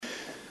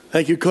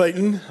Thank you,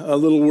 Clayton. A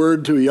little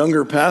word to a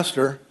younger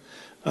pastor.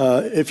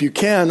 If you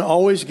can,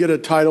 always get a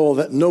title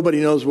that nobody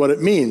knows what it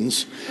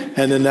means,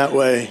 and in that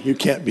way, you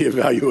can't be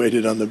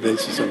evaluated on the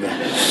basis of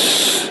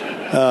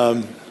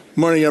that.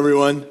 Morning,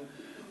 everyone.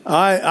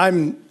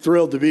 I'm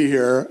thrilled to be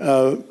here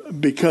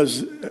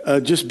because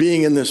just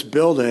being in this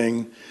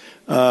building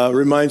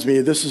reminds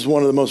me this is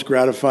one of the most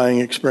gratifying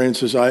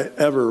experiences I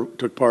ever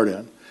took part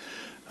in.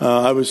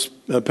 I was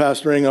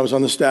pastoring, I was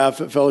on the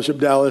staff at Fellowship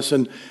Dallas,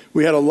 and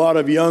we had a lot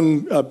of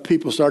young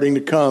people starting to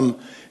come,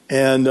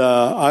 and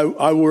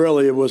I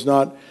really was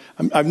not,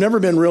 I've never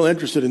been real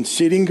interested in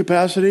seating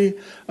capacity.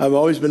 I've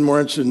always been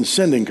more interested in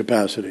sending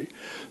capacity.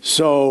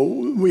 So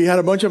we had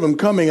a bunch of them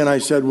coming, and I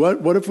said,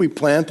 what if we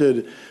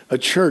planted a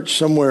church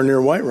somewhere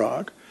near White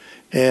Rock?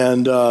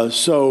 And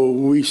so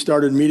we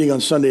started meeting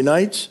on Sunday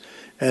nights,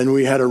 and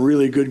we had a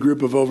really good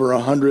group of over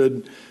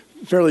 100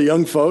 fairly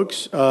young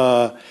folks.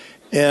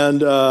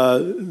 And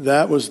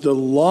that was the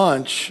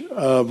launch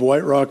of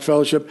White Rock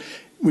Fellowship.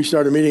 We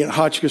started meeting at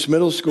Hotchkiss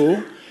Middle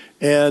School.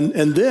 And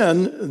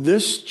then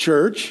this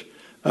church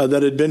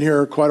that had been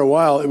here quite a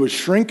while, it was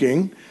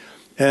shrinking.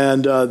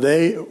 And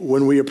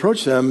when we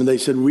approached them, they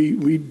said,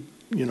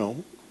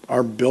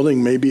 our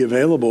building may be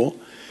available.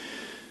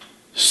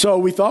 So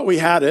we thought we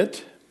had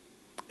it,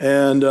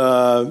 and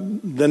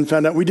then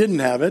found out we didn't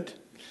have it.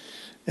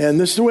 And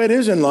this is the way it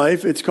is in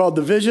life. It's called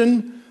the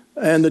vision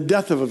and the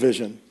death of a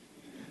vision.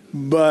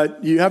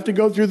 But you have to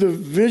go through the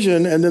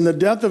vision and then the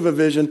death of a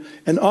vision,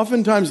 and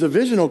oftentimes the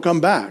vision will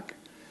come back.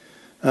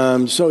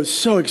 So it's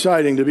so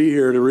exciting to be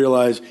here to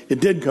realize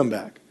it did come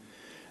back.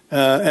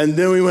 And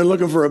then we went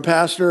looking for a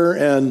pastor,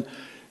 and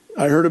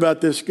I heard about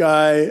this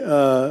guy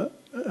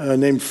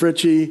named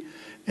Fritchie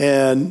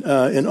and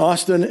in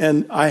Austin,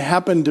 and I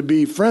happened to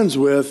be friends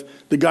with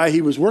the guy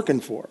he was working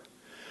for.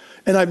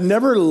 And I've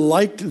never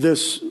liked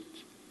this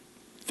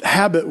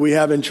habit we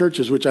have in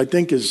churches, which I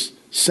think is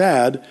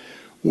sad,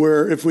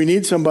 where if we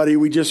need somebody,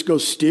 we just go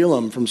steal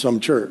them from some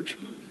church.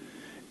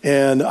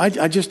 And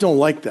I just don't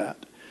like that.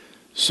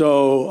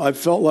 So I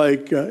felt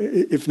like,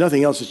 if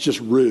nothing else, it's just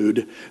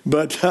rude.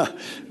 But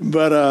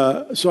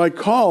so I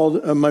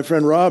called my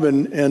friend Rob,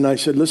 and I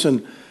said,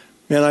 listen,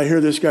 man, I hear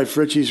this guy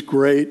Fritchie's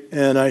great,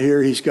 and I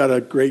hear he's got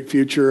a great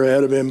future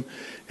ahead of him,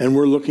 and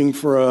we're looking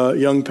for a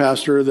young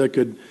pastor that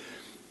could,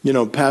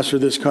 pastor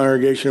this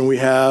congregation we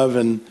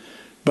have,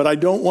 but I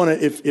don't want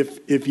to,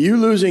 if you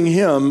losing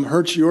him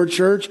hurts your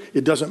church,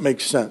 it doesn't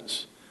make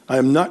sense. I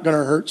am not going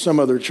to hurt some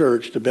other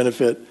church to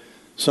benefit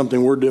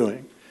something we're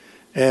doing.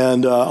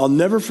 And I'll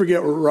never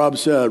forget what Rob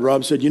said.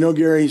 Rob said,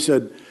 Gary, he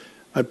said,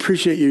 I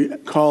appreciate you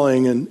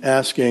calling and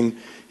asking.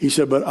 He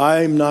said, but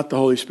I'm not the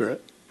Holy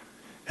Spirit.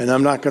 And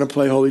I'm not going to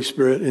play Holy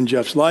Spirit in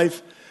Jeff's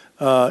life.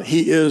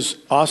 He is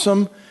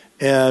awesome.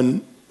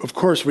 And of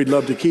course, we'd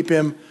love to keep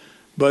him.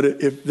 But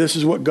if this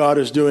is what God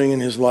is doing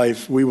in his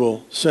life, we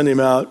will send him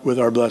out with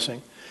our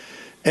blessing.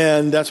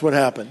 And that's what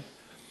happened.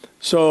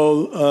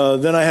 So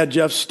then I had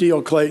Jeff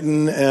steal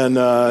Clayton, and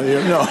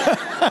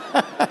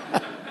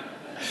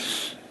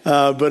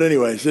but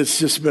anyways, it's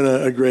just been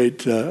a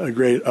great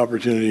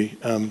opportunity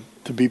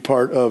to be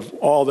part of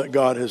all that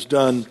God has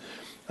done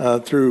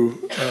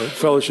through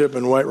Fellowship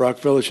and White Rock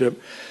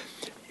Fellowship.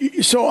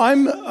 So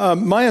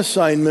I'm my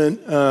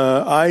assignment.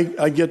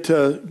 I get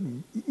to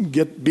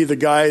be the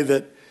guy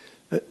that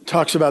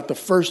talks about the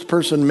first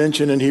person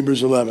mentioned in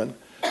Hebrews 11.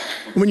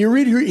 When you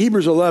read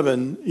Hebrews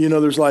 11,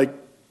 there's I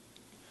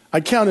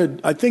counted,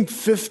 I think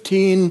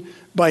 15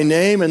 by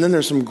name, and then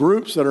there's some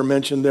groups that are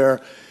mentioned there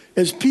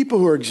as people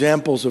who are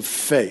examples of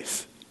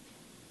faith.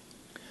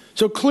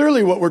 So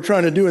clearly what we're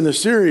trying to do in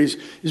this series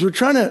is we're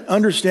trying to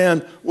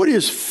understand what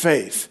is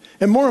faith?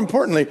 And more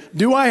importantly,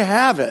 do I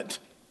have it?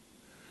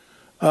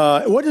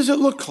 What does it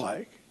look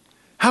like?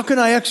 How can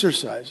I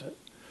exercise it?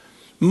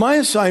 My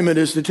assignment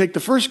is to take the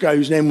first guy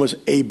whose name was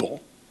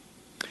Abel.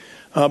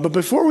 But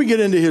before we get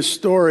into his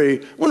story,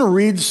 I want to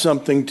read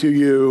something to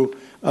you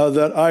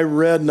that I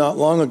read not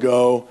long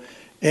ago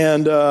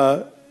and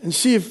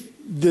see if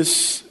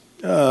this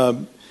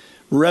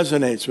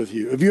resonates with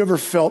you. Have you ever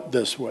felt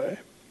this way?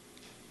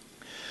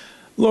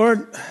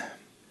 Lord,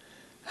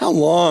 how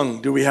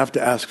long do we have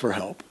to ask for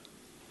help?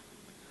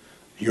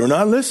 You're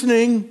not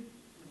listening.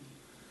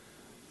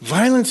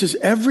 Violence is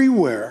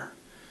everywhere.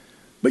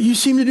 But you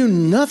seem to do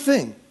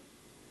nothing.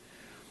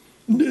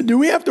 Do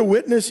we have to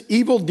witness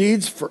evil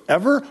deeds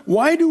forever?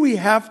 Why do we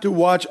have to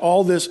watch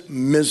all this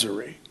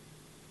misery?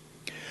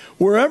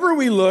 Wherever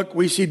we look,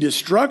 we see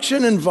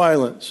destruction and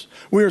violence.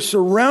 We are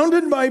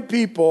surrounded by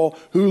people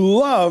who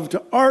love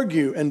to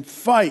argue and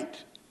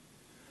fight.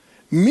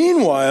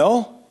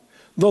 Meanwhile,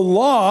 the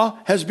law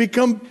has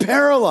become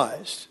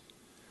paralyzed,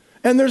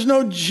 and there's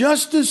no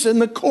justice in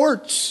the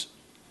courts.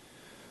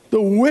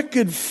 The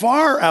wicked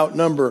far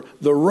outnumber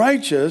the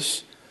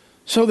righteous,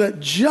 so that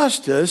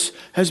justice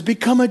has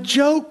become a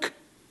joke.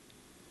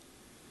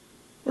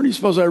 Where do you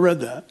suppose I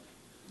read that?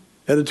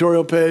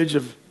 Editorial page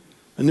of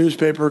a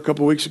newspaper a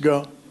couple weeks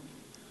ago.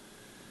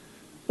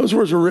 Those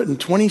words were written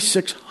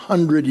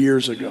 2,600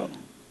 years ago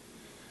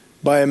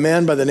by a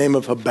man by the name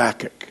of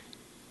Habakkuk.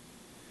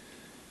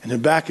 And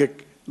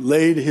Habakkuk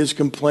laid his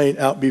complaint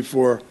out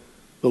before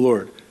the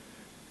Lord.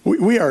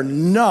 We are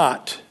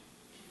not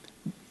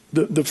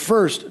the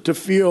first to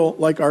feel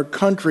like our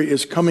country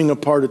is coming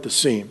apart at the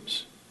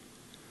seams.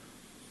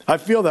 I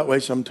feel that way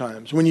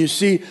sometimes. When you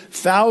see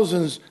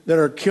thousands that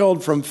are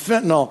killed from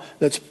fentanyl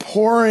that's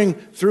pouring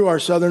through our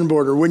southern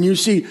border, when you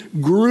see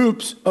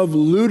groups of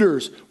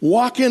looters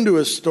walk into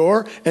a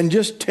store and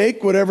just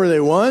take whatever they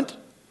want,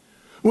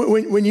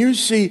 when you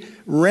see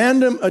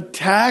random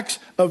attacks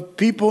of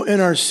people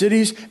in our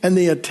cities and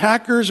the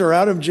attackers are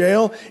out of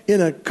jail in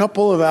a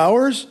couple of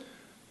hours,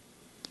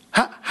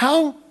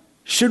 how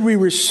should we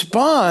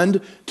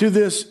respond to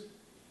this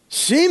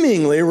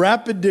seemingly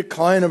rapid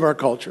decline of our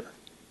culture?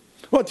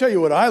 Well, I'll tell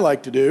you what I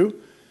like to do.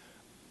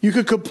 You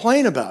could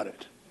complain about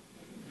it.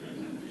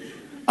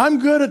 I'm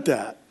good at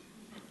that.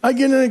 I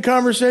get into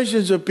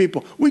conversations with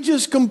people. We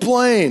just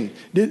complain.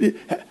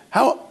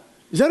 How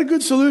is that a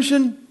good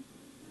solution?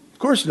 Of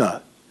course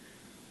not.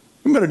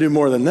 I'm going to do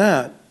more than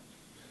that.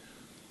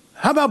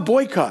 How about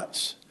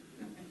boycotts?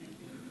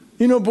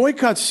 You know,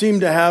 boycotts seem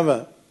to have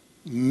a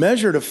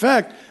measured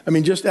effect. I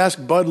mean, just ask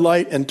Bud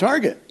Light and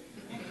Target.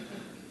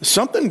 There's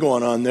something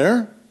going on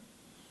there.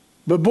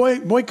 But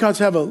boycotts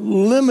have a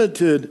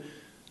limited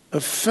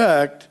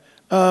effect.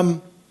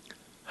 How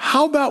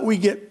about we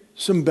get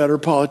some better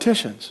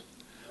politicians,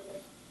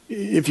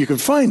 if you can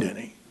find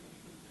any?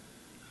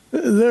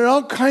 There are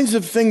all kinds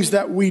of things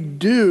that we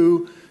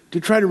do to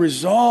try to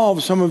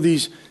resolve some of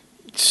these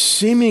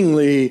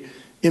seemingly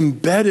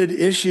embedded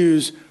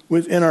issues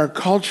within our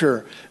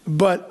culture.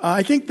 But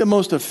I think the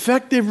most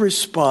effective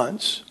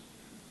response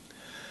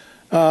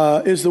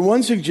is the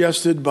one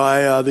suggested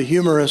by the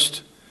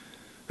humorist,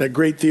 that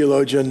great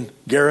theologian,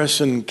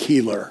 Garrison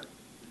Keillor.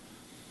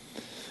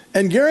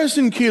 And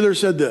Garrison Keillor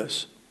said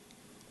this: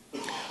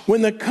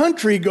 when the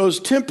country goes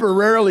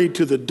temporarily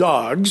to the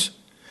dogs,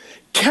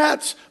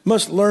 cats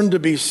must learn to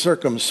be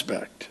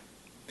circumspect,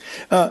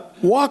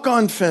 walk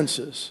on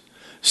fences,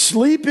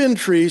 sleep in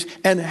trees,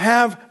 and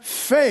have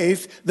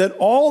faith that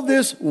all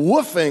this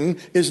woofing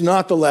is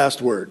not the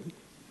last word.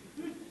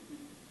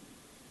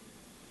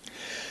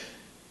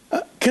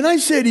 Can I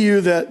say to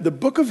you that the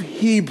book of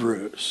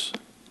Hebrews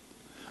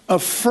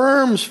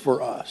affirms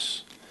for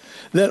us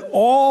that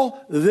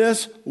all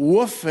this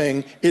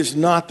woofing is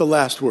not the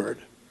last word.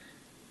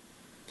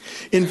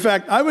 In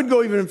fact, I would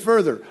go even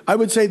further. I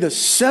would say the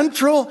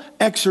central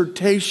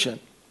exhortation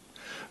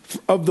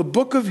of the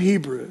book of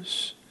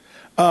Hebrews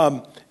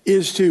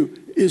is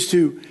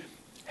to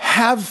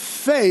have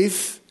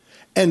faith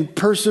and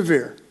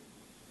persevere.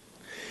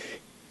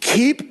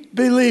 Keep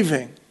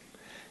believing.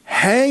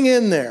 Hang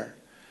in there.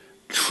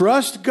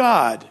 Trust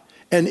God.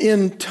 And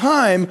in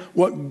time,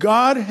 what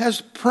God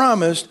has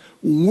promised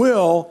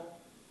will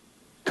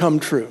come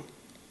true.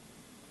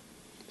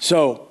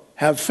 So,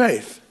 have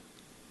faith.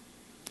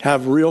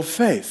 Have real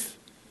faith.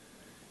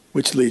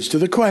 Which leads to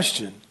the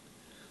question,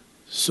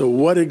 so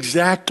what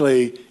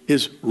exactly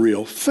is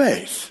real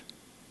faith?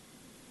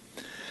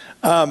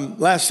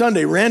 Last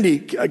Sunday, Randy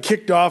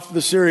kicked off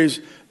the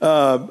series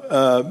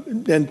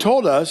and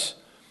told us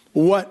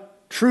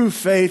what true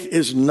faith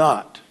is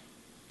not.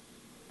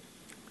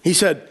 He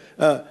said,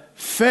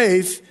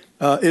 faith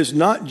is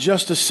not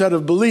just a set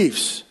of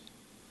beliefs.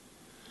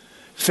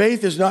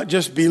 Faith is not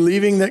just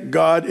believing that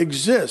God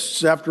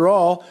exists. After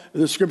all,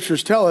 the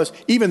scriptures tell us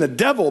even the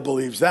devil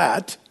believes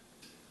that.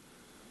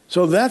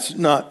 So that's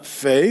not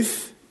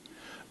faith.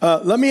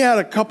 Let me add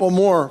a couple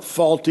more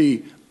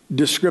faulty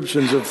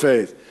descriptions of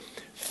faith.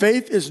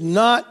 Faith is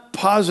not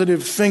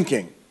positive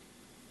thinking.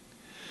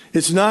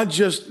 It's not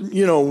just,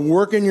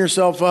 working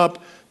yourself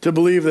up to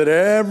believe that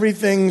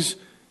everything's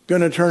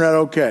going to turn out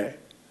okay.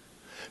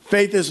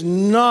 Faith is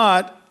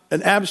not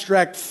an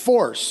abstract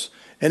force.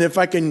 And if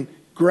I can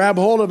grab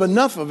hold of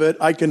enough of it,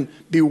 I can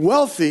be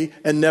wealthy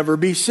and never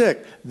be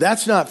sick.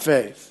 That's not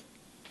faith.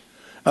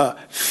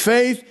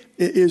 Faith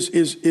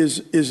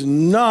is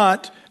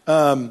not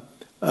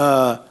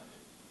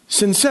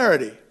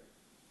sincerity.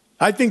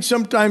 I think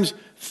sometimes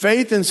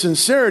faith and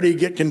sincerity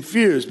get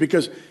confused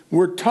because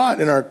we're taught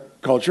in our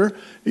culture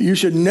you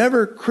should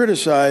never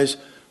criticize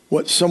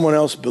what someone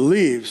else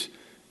believes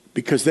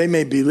because they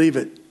may believe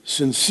it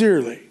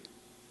sincerely.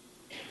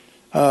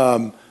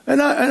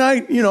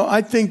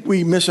 I think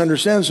we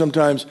misunderstand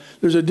sometimes.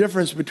 There's a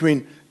difference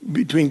between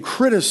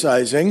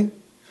criticizing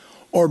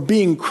or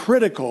being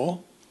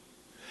critical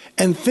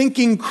and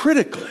thinking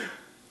critically.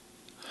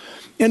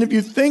 And if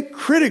you think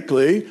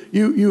critically,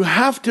 you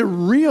have to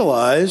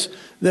realize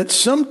that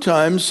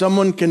sometimes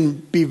someone can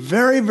be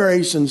very,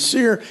 very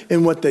sincere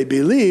in what they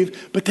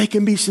believe, but they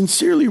can be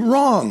sincerely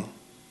wrong.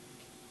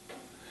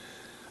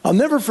 I'll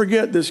never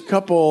forget this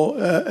couple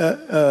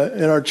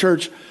in our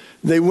church.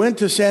 They went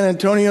to San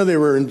Antonio. They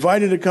were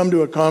invited to come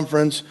to a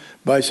conference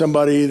by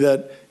somebody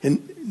that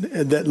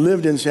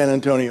lived in San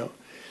Antonio.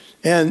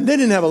 And they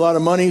didn't have a lot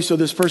of money, so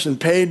this person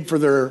paid for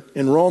their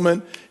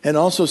enrollment and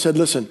also said,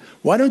 listen,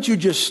 why don't you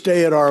just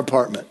stay at our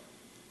apartment?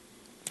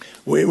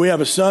 We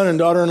have a son and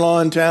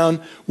daughter-in-law in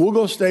town. We'll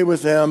go stay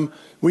with them.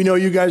 We know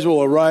you guys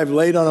will arrive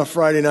late on a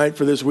Friday night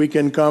for this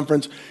weekend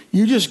conference.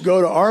 You just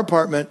go to our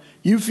apartment.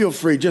 You feel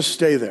free. Just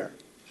stay there.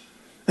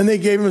 And they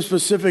gave him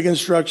specific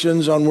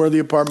instructions on where the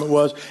apartment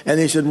was. And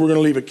they said, we're going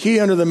to leave a key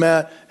under the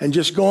mat and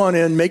just go on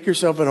in, make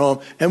yourself at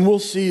home, and we'll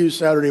see you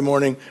Saturday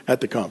morning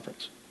at the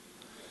conference.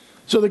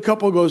 So the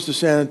couple goes to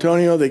San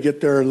Antonio. They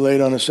get there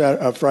late on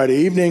a Friday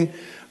evening.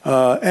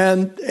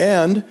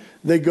 And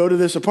they go to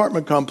this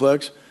apartment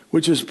complex,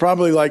 which is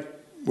probably like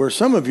where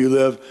some of you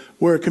live,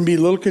 where it can be a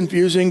little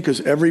confusing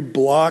because every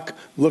block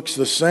looks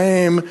the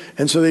same.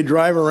 And so they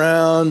drive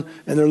around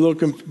and they're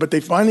but they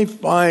finally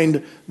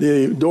find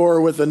the door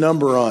with a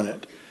number on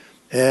it.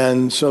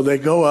 And so they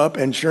go up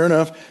and sure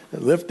enough, they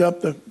lift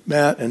up the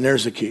mat and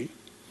there's a key.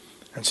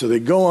 And so they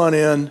go on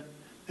in,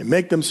 they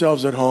make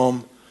themselves at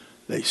home.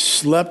 They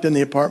slept in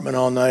the apartment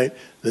all night.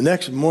 The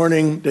next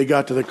morning they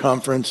got to the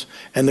conference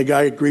and the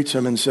guy greets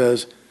them and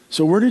says,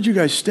 so where did you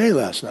guys stay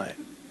last night?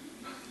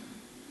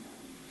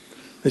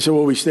 They said,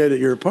 well, we stayed at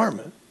your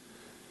apartment.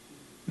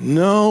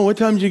 No, what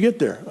time did you get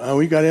there?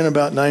 We got in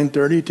about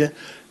 9:30, 10.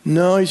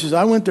 No, he says,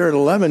 I went there at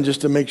 11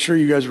 just to make sure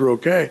you guys were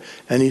okay.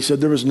 And he said,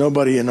 there was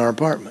nobody in our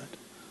apartment.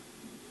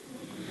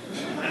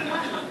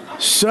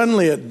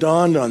 Suddenly it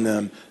dawned on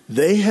them,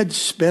 they had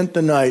spent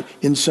the night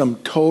in some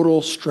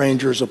total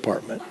stranger's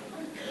apartment.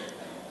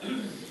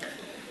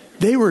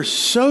 They were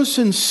so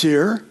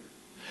sincere.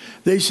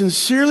 They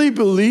sincerely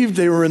believed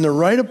they were in the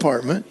right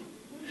apartment.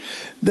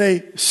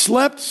 They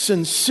slept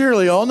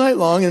sincerely all night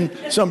long in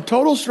some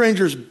total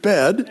stranger's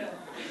bed.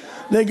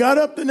 They got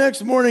up the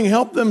next morning,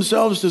 helped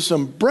themselves to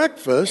some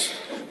breakfast,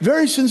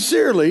 very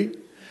sincerely,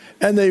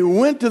 and they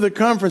went to the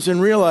conference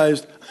and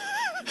realized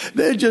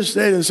they had just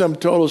stayed in some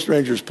total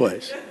stranger's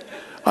place.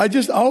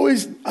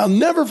 I'll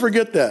never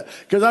forget that,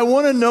 because I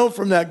want to know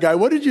from that guy,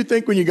 what did you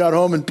think when you got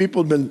home and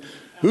people had been,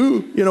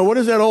 what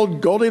is that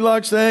old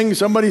Goldilocks thing?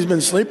 Somebody's been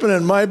sleeping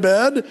in my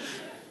bed?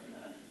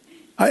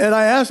 I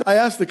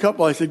asked the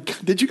couple, I said,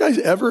 did you guys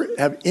ever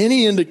have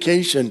any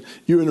indication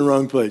you were in the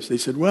wrong place? They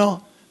said,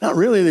 well, not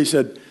really. They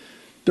said,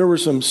 there were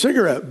some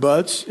cigarette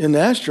butts in the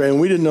ashtray, and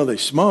we didn't know they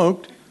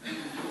smoked.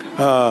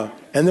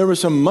 And there were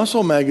some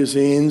muscle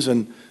magazines,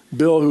 and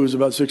Bill, who was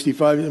about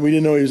 65, we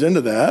didn't know he was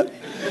into that.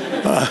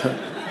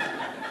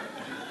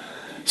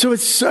 So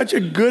it's such a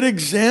good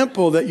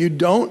example that you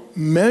don't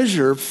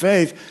measure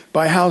faith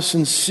by how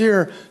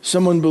sincere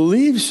someone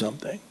believes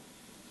something.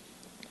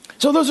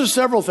 So those are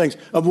several things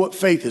of what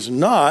faith is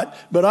not,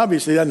 but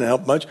obviously that doesn't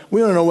help much.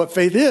 We don't know what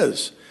faith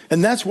is.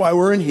 And that's why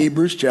we're in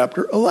Hebrews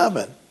chapter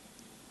 11.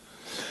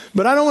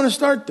 But I don't want to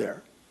start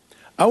there.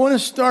 I want to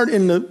start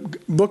in the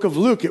book of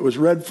Luke. It was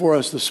read for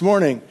us this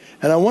morning.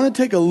 And I want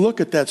to take a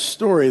look at that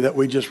story that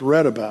we just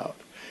read about.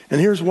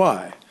 And here's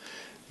why.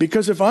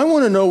 Because if I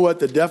want to know what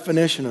the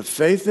definition of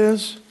faith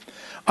is,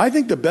 I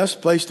think the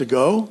best place to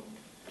go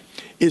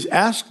is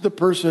ask the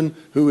person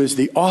who is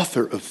the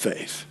author of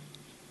faith.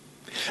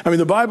 I mean,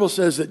 the Bible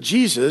says that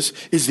Jesus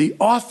is the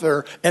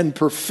author and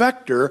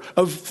perfecter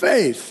of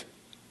faith.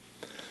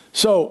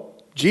 So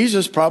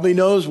Jesus probably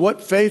knows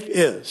what faith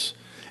is.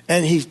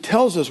 And he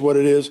tells us what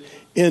it is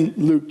in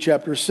Luke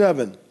chapter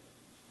 7.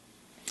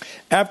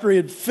 After he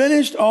had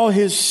finished all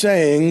his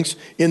sayings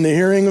in the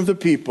hearing of the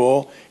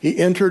people, he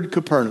entered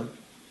Capernaum.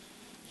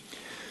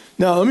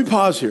 Now, let me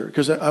pause here,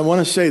 because I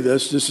want to say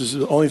this. This is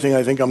the only thing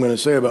I think I'm going to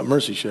say about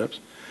Mercy Ships,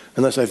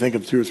 unless I think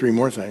of 2 or 3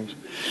 more things.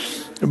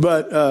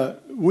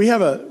 But we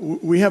have a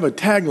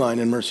tagline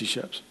in Mercy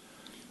Ships.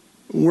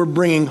 We're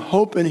bringing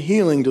hope and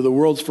healing to the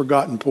world's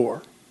forgotten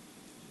poor.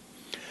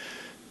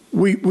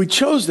 We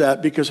chose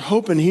that because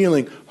hope and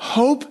healing,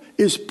 hope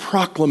is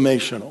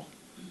proclamational.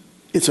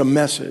 It's a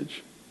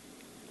message.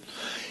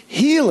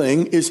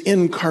 Healing is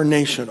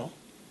incarnational.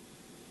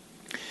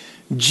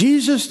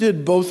 Jesus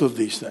did both of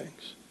these things.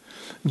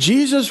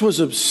 Jesus was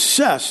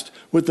obsessed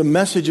with the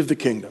message of the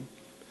kingdom.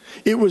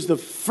 It was the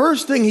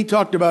first thing he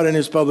talked about in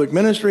his public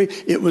ministry.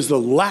 It was the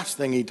last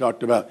thing he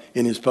talked about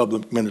in his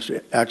public ministry,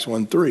 Acts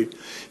 1:3.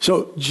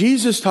 So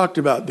Jesus talked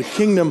about the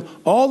kingdom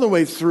all the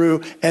way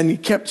through, and he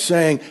kept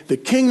saying, the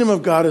kingdom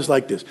of God is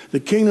like this. The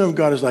kingdom of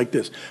God is like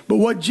this. But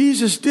what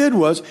Jesus did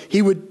was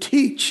he would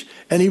teach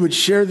and he would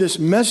share this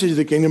message of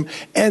the kingdom,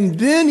 and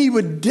then he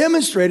would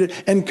demonstrate it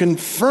and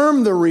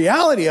confirm the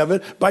reality of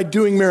it by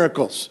doing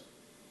miracles.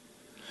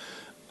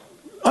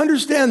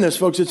 Understand this,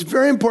 folks. It's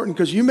very important,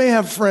 because you may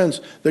have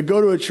friends that go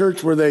to a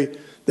church where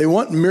they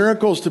want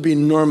miracles to be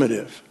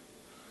normative.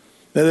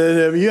 That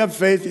if you have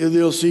faith,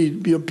 you'll see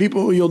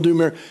people, you'll do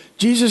miracles.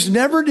 Jesus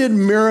never did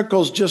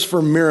miracles just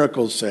for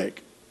miracles'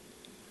 sake.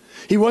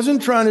 He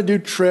wasn't trying to do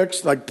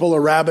tricks like pull a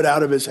rabbit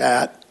out of his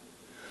hat.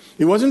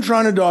 He wasn't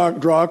trying to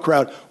draw a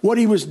crowd. What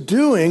he was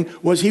doing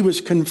was he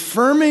was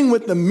confirming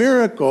with the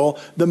miracle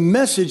the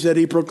message that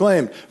he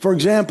proclaimed. For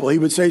example, he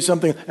would say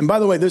something, and by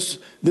the way, this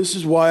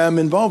is why I'm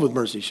involved with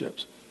Mercy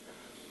Ships.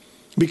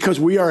 Because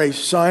we are a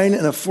sign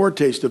and a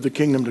foretaste of the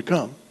kingdom to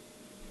come.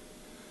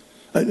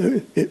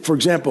 For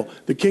example,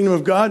 the kingdom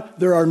of God,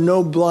 there are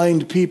no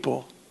blind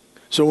people.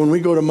 So when we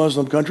go to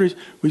Muslim countries,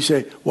 we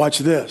say, watch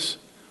this.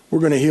 we're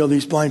going to heal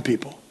these blind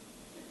people.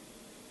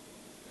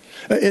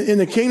 In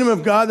the kingdom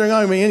of God, there are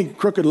not going to be any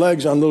crooked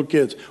legs on little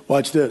kids.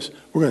 Watch this.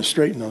 We're going to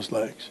straighten those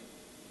legs.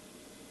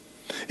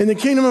 In the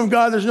kingdom of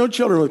God, there's no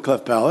children with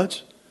cleft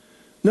palates.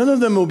 None of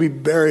them will be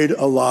buried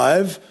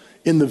alive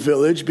in the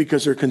village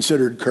because they're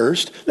considered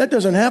cursed. That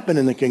doesn't happen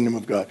in the kingdom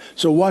of God.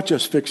 So watch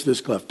us fix this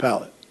cleft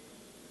palate.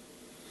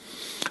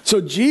 So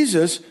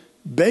Jesus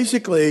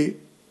basically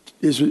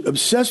is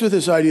obsessed with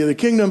this idea of the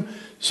kingdom.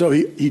 So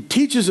he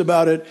teaches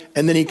about it,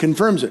 and then he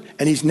confirms it.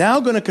 And he's now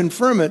going to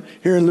confirm it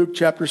here in Luke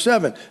chapter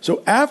 7.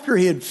 So after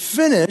he had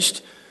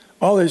finished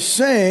all his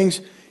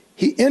sayings,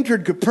 he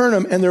entered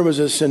Capernaum, and there was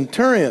a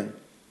centurion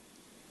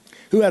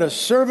who had a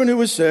servant who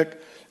was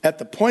sick at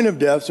the point of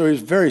death, so he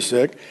was very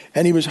sick,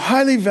 and he was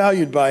highly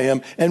valued by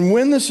him. And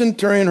when the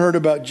centurion heard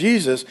about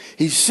Jesus,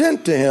 he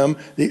sent to him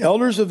the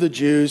elders of the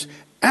Jews,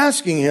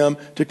 asking him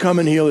to come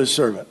and heal his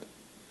servant.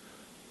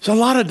 There's a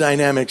lot of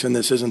dynamics in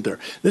this, isn't there?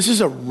 This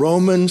is a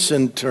Roman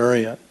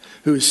centurion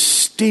who is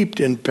steeped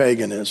in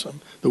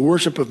paganism, the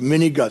worship of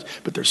many gods.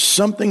 But there's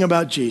something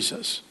about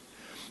Jesus.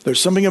 There's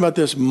something about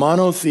this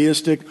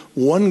monotheistic,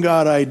 one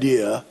God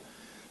idea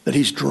that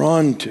he's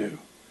drawn to.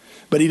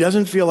 But he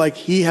doesn't feel like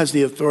he has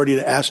the authority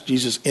to ask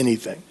Jesus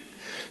anything.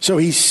 So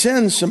he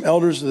sends some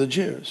elders of the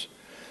Jews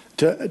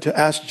to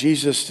ask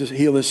Jesus to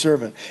heal his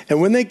servant. And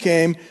when they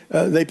came,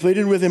 they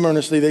pleaded with him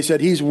earnestly. They said,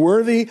 he's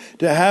worthy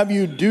to have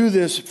you do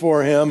this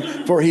for him,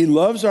 for he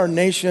loves our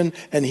nation,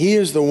 and he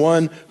is the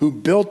one who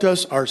built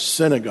us our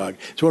synagogue.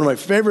 It's one of my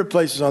favorite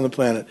places on the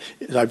planet.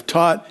 I've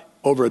taught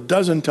over a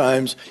dozen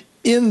times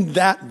in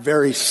that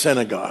very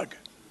synagogue.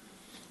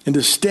 And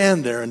to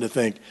stand there and to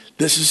think,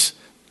 this is,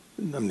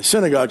 the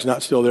synagogue's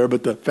not still there,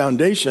 but the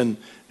foundation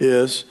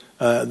is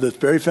the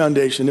very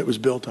foundation it was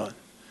built on.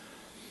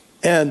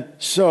 And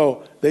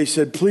so they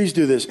said, please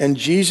do this. And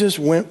Jesus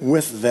went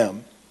with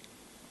them.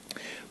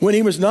 When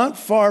he was not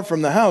far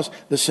from the house,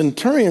 the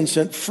centurion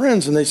sent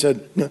friends, and they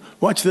said, no,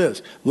 watch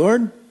this.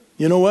 Lord,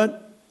 you know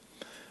what?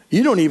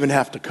 You don't even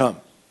have to come.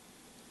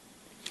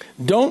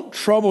 Don't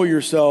trouble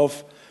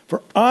yourself,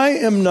 for I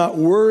am not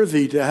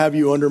worthy to have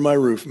you under my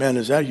roof. Man,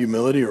 is that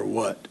humility or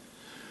what?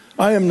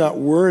 I am not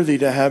worthy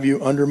to have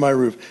you under my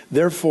roof.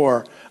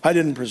 Therefore, I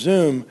didn't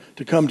presume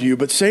to come to you,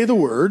 but say the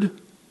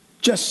word.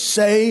 Just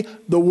say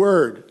the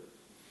word.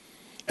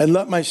 And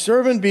let my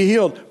servant be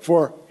healed.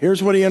 For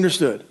here's what he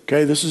understood.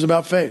 Okay, this is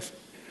about faith.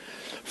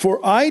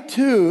 For I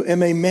too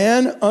am a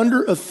man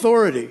under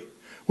authority,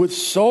 with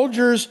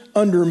soldiers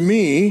under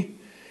me.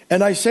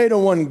 And I say to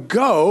one,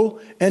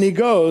 go, and he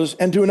goes.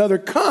 And to another,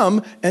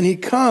 come, and he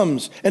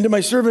comes. And to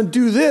my servant,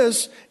 do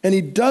this, and he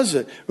does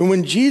it. And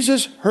when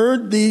Jesus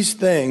heard these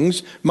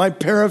things, my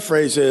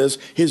paraphrase is,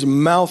 his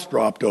mouth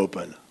dropped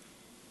open.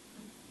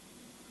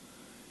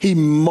 He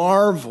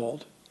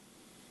marveled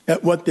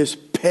at what this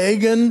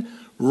pagan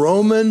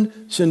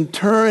Roman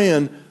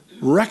centurion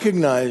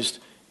recognized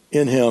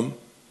in him.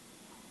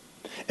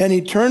 And he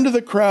turned to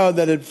the crowd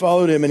that had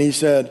followed him and he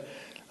said,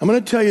 I'm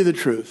going to tell you the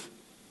truth.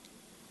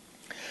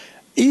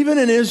 Even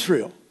in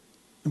Israel,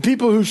 the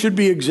people who should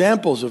be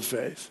examples of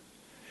faith,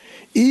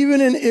 even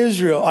in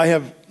Israel, I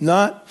have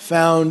not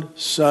found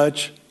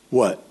such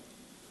what?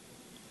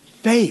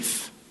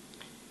 Faith.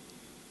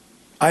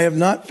 I have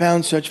not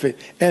found such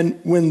faith. And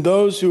when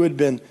those who had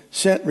been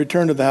sent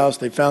returned to the house,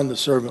 they found the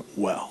servant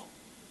well.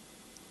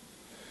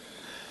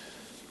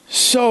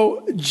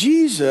 So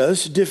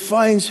Jesus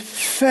defines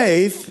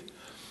faith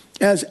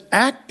as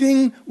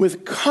acting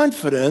with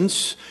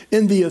confidence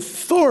in the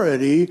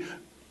authority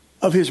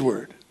of his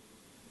word.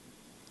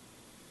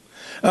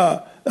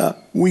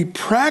 We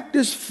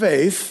practice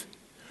faith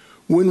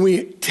when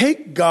we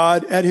take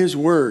God at his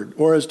word,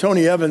 or as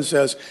Tony Evans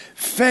says,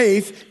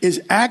 faith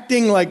is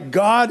acting like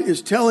God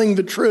is telling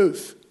the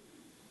truth.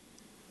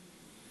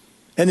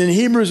 And in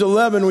Hebrews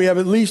 11, we have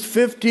at least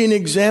 15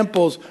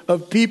 examples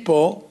of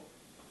people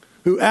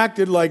who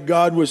acted like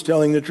God was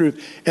telling the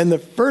truth. And the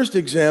first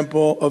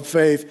example of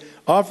faith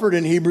offered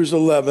in Hebrews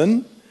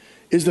 11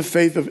 is the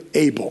faith of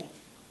Abel.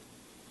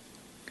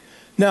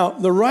 Now,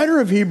 the writer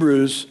of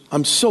Hebrews,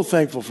 I'm so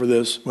thankful for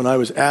this when I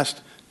was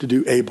asked to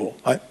do Abel.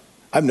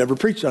 I've never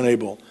preached on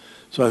Abel.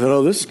 So I thought,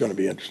 oh, this is going to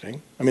be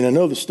interesting. I mean, I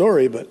know the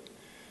story, but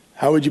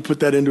how would you put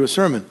that into a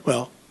sermon?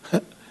 Well,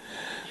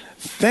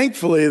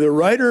 thankfully, the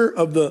writer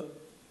of the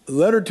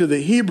letter to the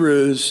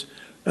Hebrews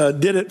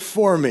did it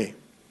for me.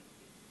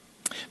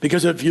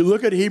 Because if you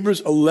look at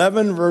Hebrews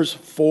 11, verse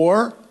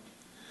 4,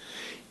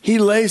 he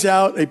lays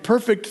out a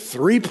perfect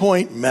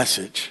 3-point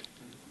message.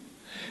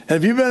 And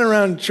if you've been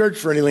around church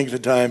for any length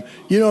of time,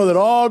 you know that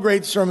all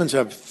great sermons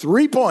have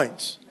 3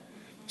 points,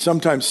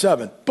 sometimes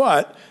 7,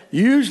 but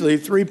usually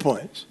 3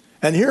 points.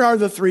 And here are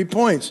the 3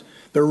 points.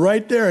 They're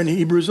right there in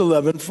Hebrews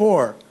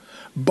 11:4.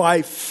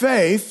 By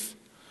faith,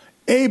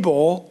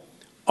 Abel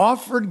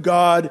offered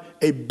God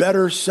a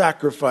better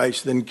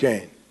sacrifice than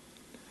Cain.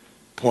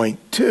 Point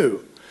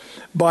 2.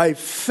 By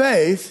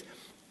faith,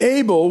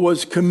 Abel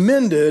was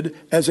commended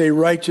as a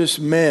righteous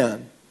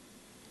man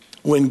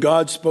when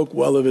God spoke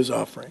well of his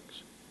offerings.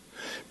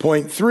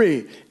 Point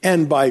 3.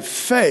 And by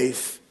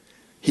faith,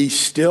 He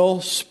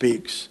still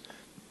speaks,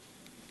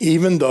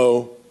 even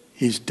though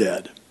he's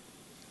dead.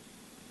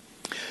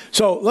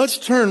 So let's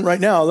turn right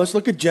now. Let's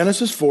look at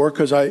Genesis 4,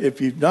 because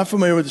if you're not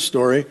familiar with the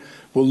story,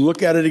 we'll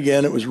look at it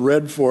again. It was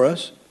read for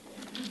us.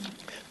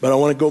 But I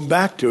want to go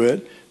back to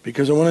it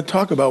because I want to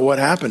talk about what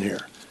happened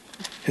here.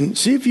 And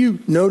see if you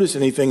notice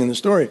anything in the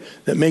story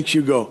that makes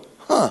you go,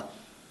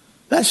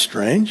 that's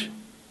strange.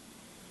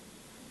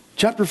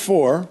 Chapter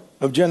 4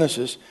 of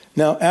Genesis.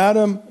 Now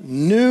Adam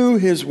knew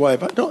his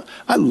wife.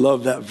 I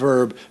love that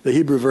verb, the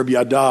Hebrew verb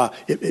yada.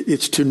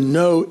 It's to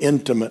know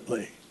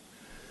intimately.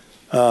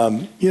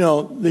 The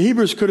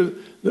Hebrews could have,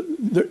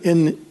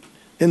 in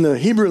the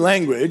Hebrew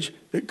language,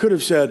 it could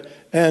have said,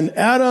 and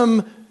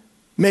Adam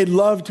made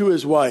love to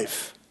his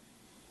wife.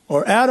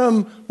 Or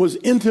Adam was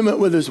intimate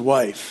with his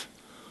wife.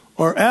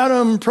 Or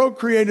Adam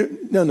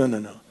procreated. No.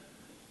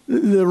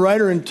 The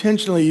writer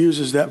intentionally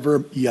uses that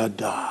verb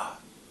yada.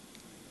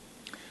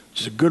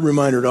 Which is a good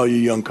reminder to all you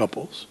young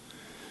couples.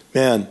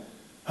 Man,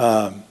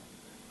 a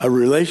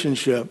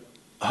relationship,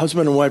 a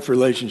husband and wife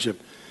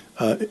relationship,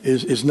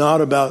 is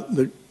not about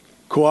the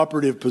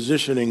cooperative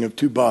positioning of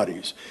two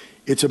bodies.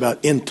 It's about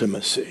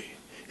intimacy.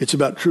 It's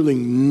about truly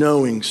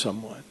knowing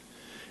someone.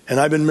 And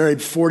I've been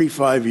married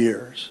 45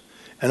 years.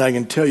 And I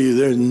can tell you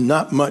there's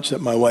not much that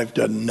my wife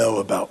doesn't know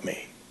about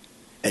me.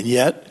 And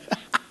yet,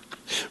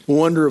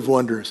 wonder of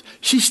wonders,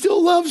 she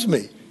still loves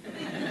me.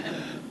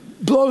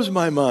 Blows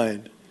my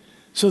mind.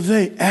 So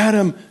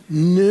Adam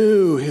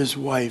knew his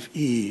wife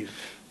Eve.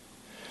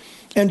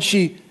 And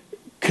she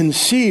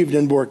conceived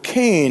and bore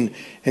Cain.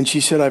 And she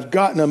said, I've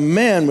gotten a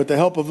man with the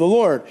help of the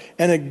Lord.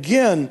 And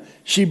again,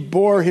 she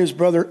bore his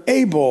brother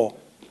Abel.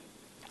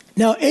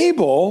 Now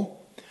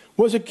Abel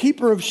was a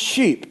keeper of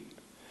sheep,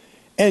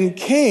 and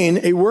Cain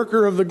a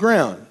worker of the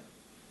ground.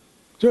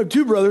 So I have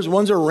two brothers,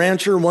 one's a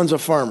rancher, one's a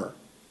farmer.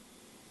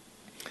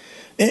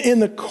 In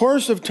the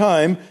course of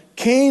time,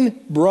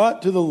 Cain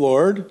brought to the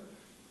Lord,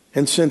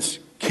 and since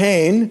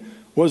Cain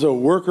was a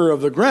worker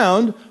of the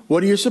ground,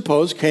 what do you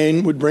suppose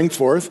Cain would bring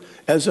forth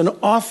as an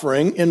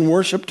offering in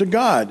worship to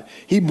God?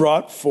 He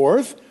brought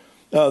forth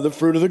the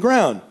fruit of the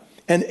ground.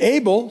 And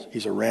Abel,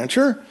 he's a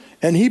rancher,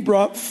 and he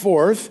brought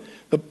forth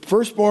the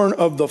firstborn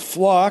of the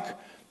flock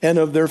and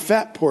of their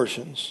fat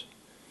portions.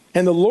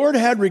 And the Lord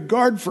had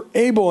regard for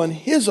Abel and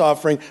his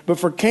offering, but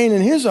for Cain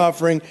and his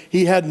offering,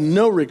 he had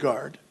no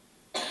regard.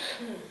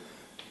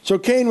 So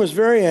Cain was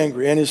very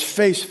angry, and his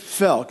face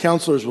fell.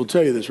 Counselors will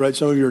tell you this, right?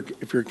 Some of you,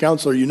 if you're a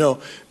counselor, you know,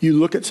 you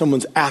look at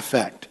someone's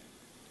affect.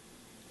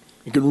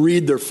 You can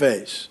read their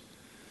face.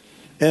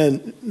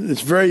 And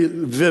it's very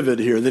vivid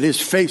here that his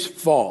face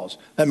falls.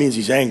 That means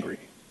he's angry.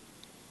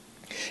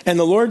 And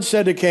the Lord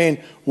said to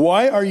Cain,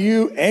 why are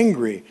you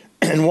angry?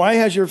 And why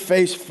has your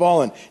face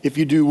fallen? If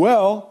you do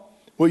well,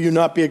 will you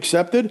not be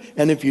accepted?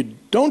 And if you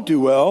don't do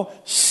well,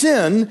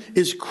 sin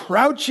is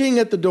crouching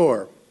at the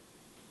door.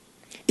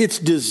 Its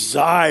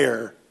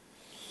desire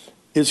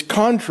is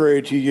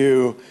contrary to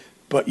you,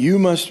 but you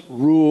must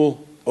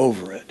rule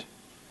over it.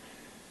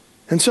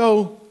 And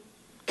so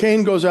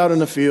Cain goes out in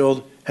the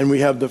field, and we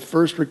have the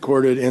first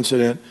recorded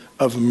incident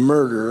of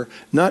murder,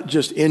 not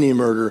just any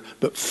murder,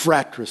 but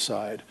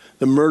fratricide,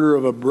 the murder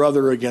of a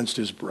brother against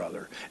his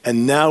brother.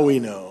 And now we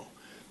know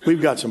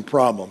we've got some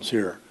problems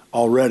here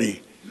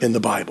already in the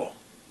Bible.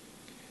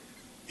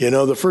 You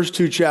know, the first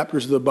two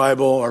chapters of the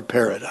Bible are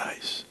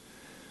paradise.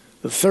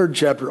 The third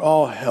chapter,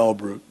 all hell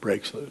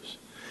breaks loose.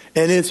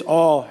 And it's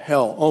all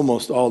hell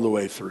almost all the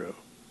way through.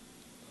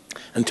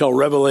 Until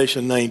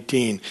Revelation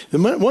 19.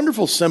 The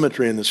wonderful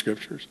symmetry in the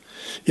scriptures.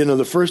 You know,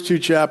 the first two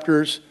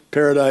chapters,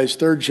 paradise,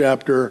 third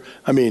chapter,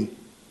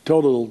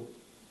 total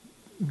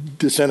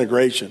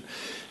disintegration.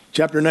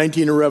 Chapter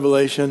 19 of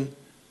Revelation,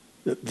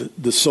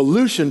 the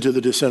solution to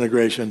the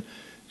disintegration,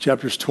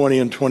 chapters 20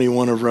 and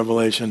 21 of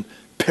Revelation,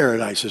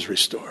 paradise is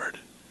restored.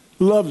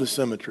 Love the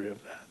symmetry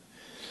of that.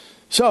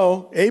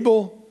 So,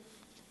 Abel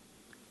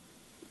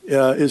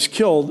is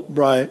killed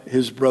by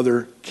his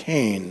brother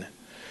Cain.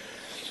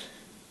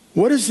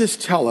 What does this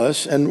tell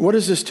us, and what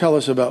does this tell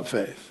us about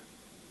faith?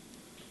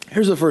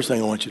 Here's the first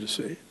thing I want you to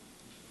see.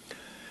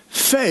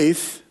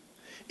 Faith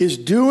is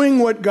doing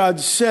what God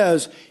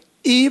says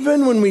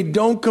even when we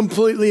don't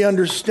completely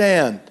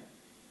understand.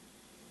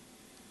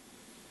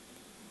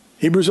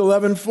 Hebrews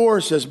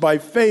 11:4 says, by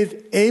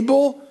faith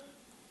Abel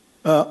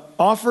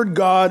offered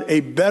God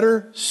a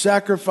better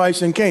sacrifice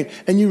than Cain.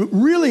 And you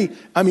really,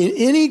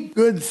 any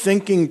good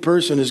thinking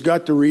person has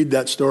got to read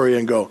that story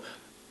and go,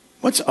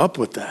 what's up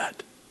with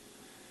that?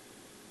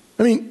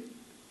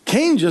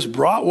 Cain just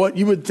brought what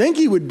you would think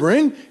he would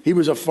bring. He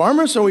was a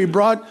farmer, so he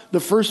brought the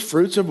first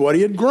fruits of what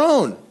he had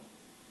grown.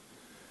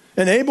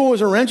 And Abel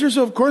was a rancher,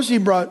 so of course he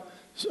brought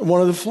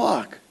one of the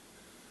flock.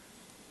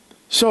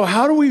 So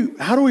how do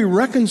we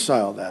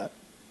reconcile that?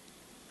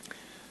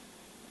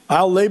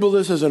 I'll label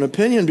this as an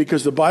opinion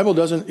because the Bible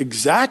doesn't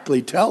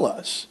exactly tell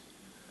us.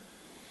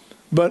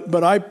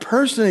 But I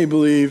personally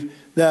believe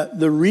that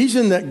the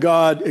reason that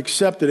God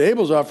accepted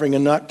Abel's offering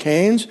and not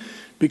Cain's,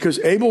 because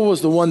Abel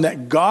was the one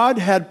that God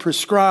had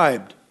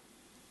prescribed.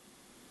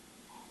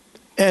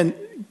 And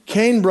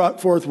Cain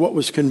brought forth what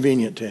was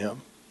convenient to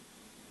him.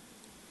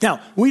 Now,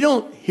 we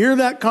don't hear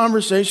that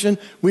conversation.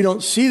 We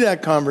don't see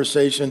that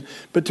conversation.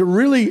 But to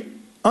really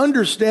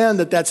understand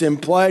that that's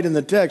implied in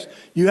the text,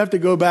 you have to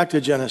go back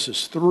to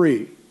Genesis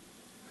 3.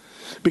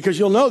 Because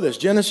you'll know this.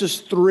 Genesis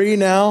 3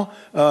 now,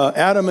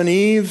 Adam and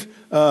Eve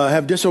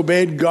have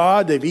disobeyed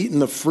God. They've eaten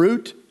the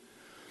fruit.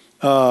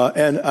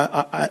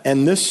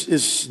 And this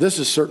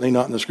is certainly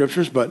not in the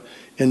scriptures, but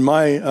in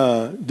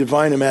my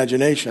divine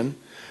imagination,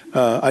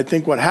 I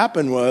think what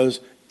happened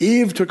was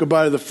Eve took a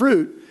bite of the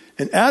fruit,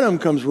 and Adam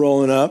comes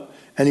rolling up,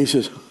 and he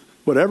says,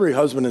 what every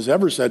husband has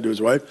ever said to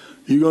his wife,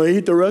 you going to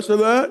eat the rest of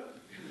that?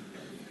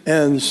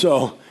 And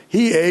so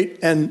he ate,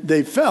 and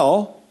they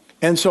fell.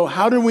 And so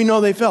how did we know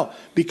they fell?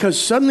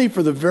 Because suddenly,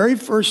 for the very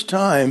first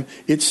time,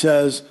 it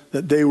says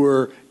that they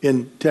were,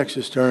 in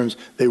Texas terms,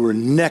 they were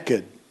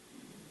naked.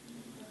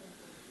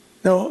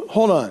 Now,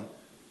 hold on.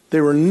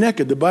 They were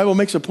naked. The Bible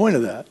makes a point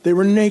of that. They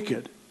were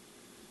naked.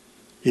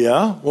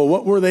 Yeah? Well,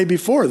 what were they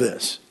before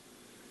this?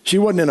 She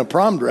wasn't in a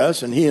prom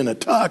dress and he in a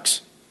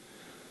tux.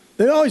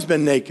 They've always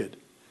been naked.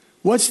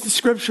 What's the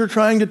scripture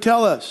trying to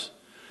tell us?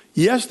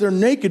 Yes, they're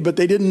naked, but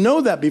they didn't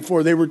know that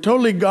before. They were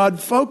totally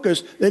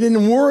God-focused. They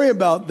didn't worry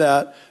about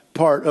that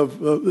part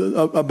of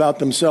about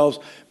themselves.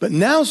 But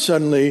now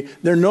suddenly,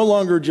 they're no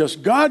longer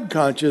just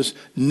God-conscious.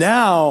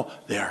 Now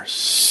they are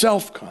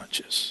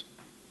self-conscious.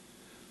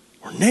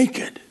 We're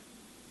naked.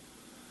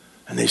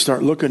 And they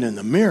start looking in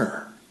the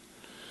mirror.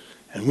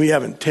 And we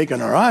haven't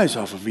taken our eyes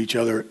off of each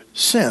other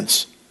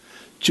since,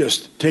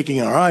 just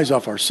taking our eyes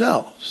off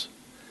ourselves.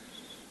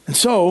 And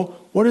so,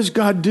 what does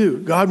God do?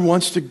 God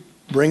wants to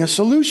bring a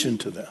solution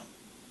to them.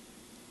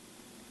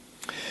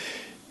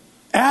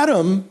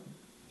 Adam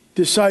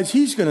decides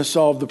he's going to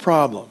solve the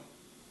problem.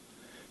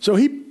 So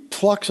he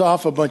plucks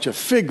off a bunch of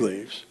fig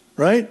leaves,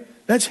 right?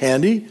 That's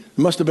handy. There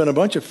must have been a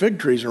bunch of fig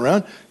trees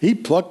around. He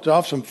plucked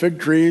off some fig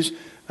trees,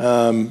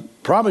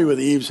 probably with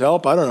Eve's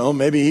help. I don't know.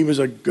 Maybe he was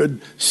a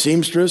good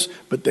seamstress,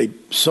 but they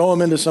sew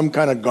them into some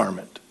kind of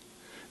garment.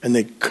 And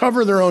they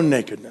cover their own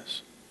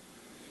nakedness.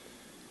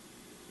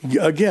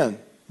 Again,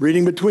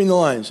 reading between the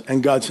lines.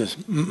 And God says,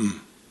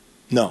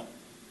 no.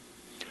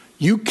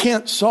 You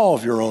can't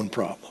solve your own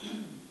problem.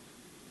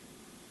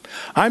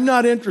 I'm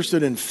not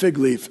interested in fig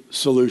leaf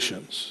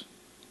solutions.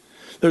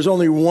 There's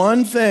only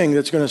one thing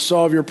that's going to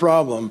solve your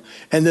problem.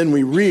 And then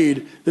we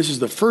read, this is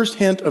the first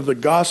hint of the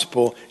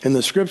gospel in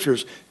the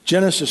scriptures.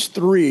 Genesis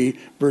 3,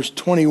 verse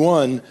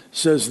 21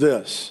 says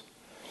this.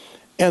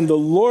 And the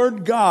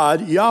Lord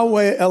God,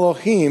 Yahweh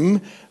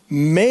Elohim,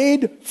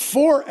 made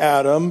for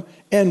Adam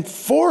and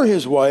for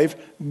his wife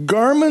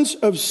garments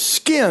of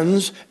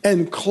skins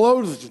and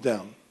clothed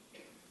them.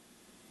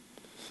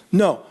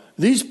 No,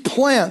 these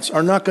plants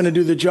are not going to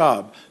do the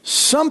job.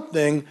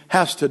 Something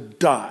has to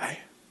die.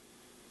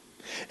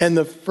 And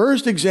the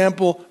first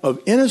example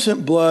of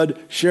innocent blood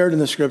shared in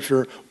the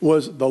scripture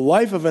was the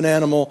life of an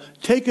animal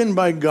taken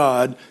by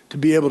God to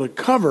be able to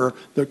cover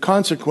the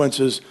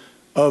consequences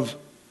of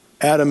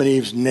Adam and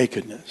Eve's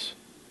nakedness.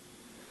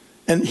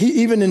 And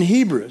even in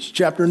Hebrews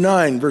chapter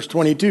 9, verse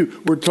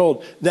 22, we're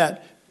told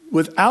that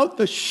without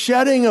the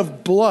shedding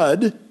of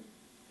blood,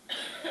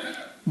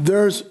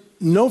 there's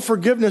no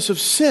forgiveness of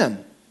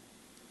sin.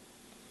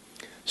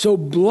 So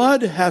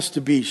blood has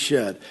to be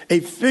shed.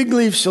 A fig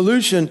leaf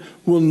solution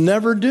will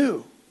never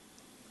do.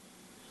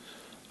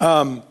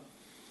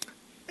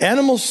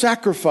 Animal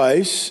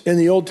sacrifice in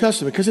the Old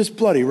Testament, because it's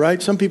bloody,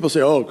 right? Some people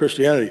say, oh,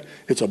 Christianity,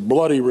 it's a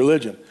bloody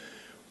religion.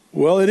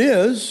 Well, it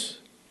is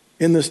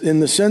in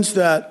the sense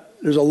that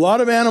there's a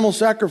lot of animal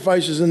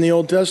sacrifices in the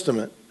Old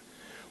Testament.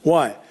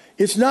 Why?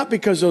 It's not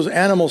because those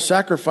animal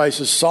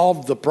sacrifices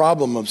solved the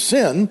problem of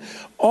sin.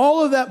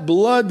 All of that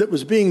blood that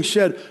was being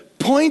shed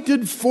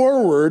pointed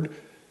forward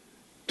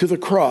to the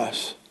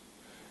cross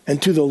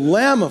and to the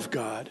Lamb of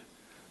God,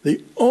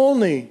 the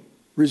only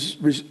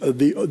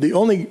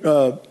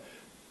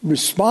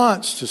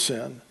response to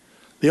sin,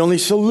 the only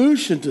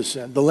solution to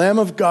sin, the Lamb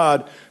of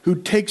God who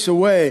takes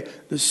away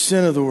the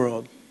sin of the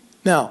world.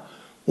 Now,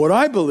 what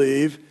I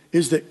believe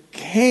is that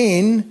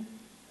Cain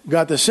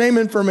got the same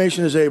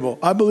information as Abel.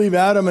 I believe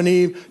Adam and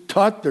Eve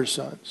taught their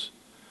sons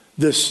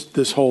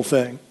this whole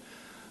thing,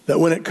 that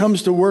when it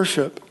comes to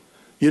worship,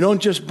 you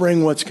don't just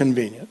bring what's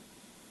convenient.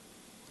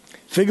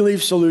 Fig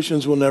leaf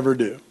solutions will never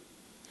do.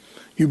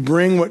 You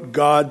bring what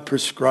God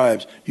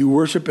prescribes. You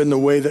worship in the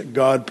way that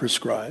God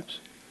prescribes.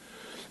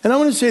 And I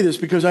want to say this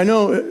because I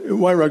know at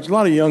White Rock, there's a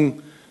lot of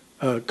young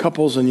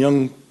couples and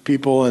young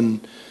people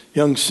and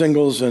young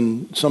singles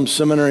and some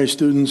seminary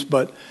students.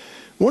 But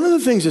one of the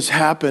things that's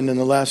happened in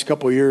the last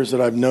couple of years that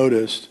I've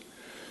noticed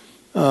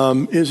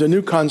is a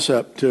new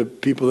concept to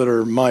people that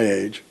are my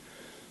age.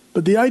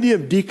 But the idea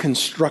of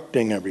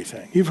deconstructing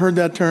everything. You've heard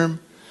that term?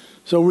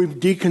 So we've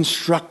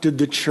deconstructed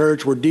the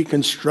church. We're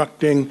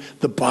deconstructing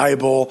the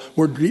Bible.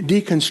 We're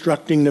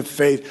deconstructing the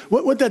faith.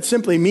 What that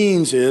simply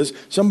means is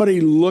somebody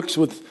looks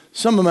with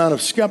some amount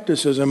of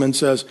skepticism and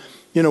says,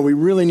 you know, we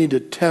really need to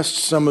test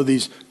some of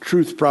these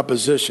truth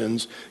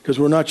propositions because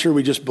we're not sure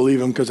we just believe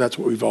them because that's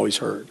what we've always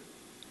heard.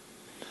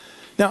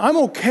 Now, I'm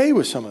okay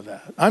with some of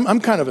that. I'm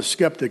kind of a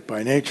skeptic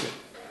by nature.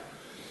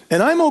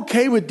 And I'm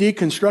okay with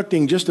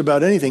deconstructing just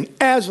about anything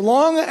as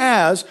long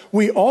as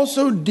we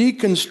also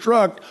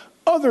deconstruct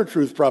other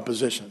truth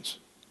propositions.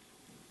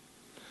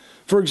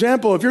 For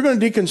example, if you're going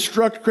to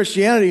deconstruct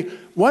Christianity,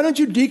 why don't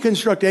you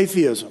deconstruct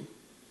atheism?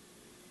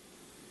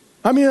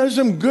 I mean, there's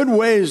some good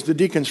ways to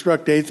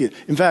deconstruct atheism.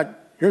 In fact,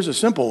 here's a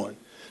simple one.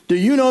 Do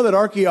you know that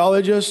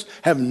archaeologists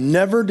have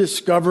never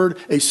discovered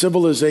a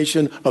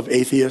civilization of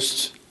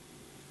atheists?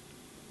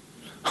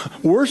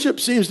 Worship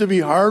seems to be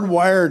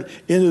hardwired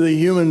into the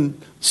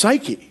human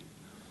psyche.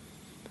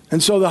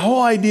 And so the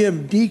whole idea of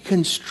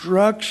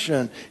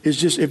deconstruction is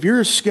just, if you're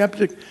a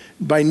skeptic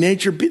by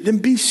nature, then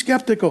be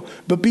skeptical.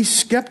 But be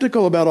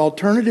skeptical about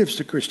alternatives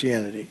to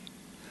Christianity.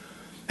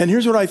 And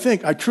here's what I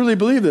think. I truly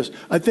believe this.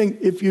 I think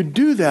if you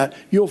do that,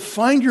 you'll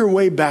find your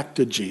way back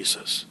to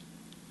Jesus.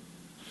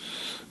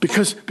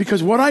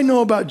 Because what I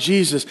know about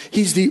Jesus,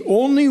 he's the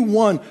only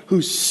one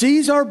who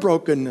sees our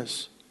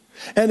brokenness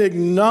and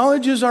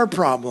acknowledges our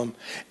problem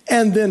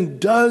and then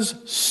does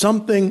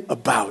something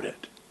about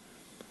it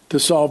to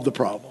solve the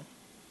problem.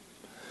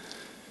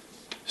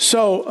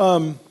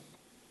 So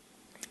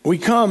we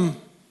come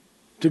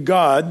to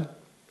God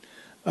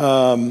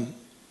on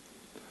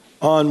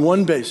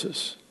one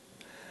basis,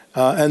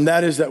 and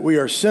that is that we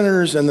are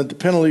sinners and that the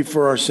penalty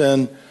for our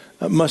sin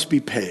must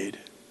be paid.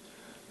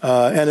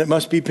 And it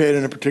must be paid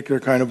in a particular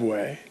kind of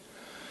way.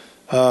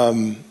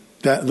 That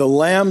the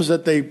lambs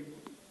that they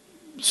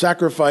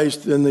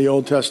sacrificed in the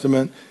Old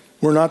Testament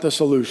were not the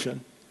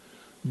solution,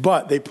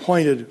 but they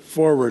pointed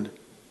forward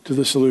to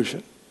the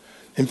solution.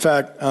 In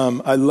fact,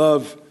 I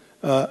love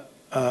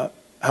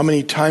how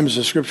many times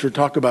the Scripture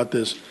talk about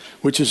this,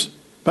 which is,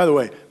 by the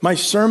way, my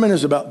sermon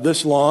is about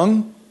this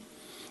long,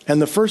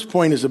 and the first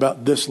point is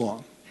about this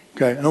long.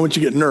 Okay, I don't want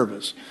you to get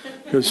nervous,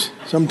 because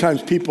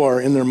sometimes people are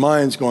in their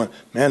minds going,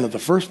 man, if the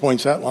first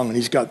point's that long and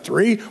he's got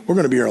 3, we're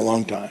going to be here a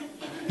long time.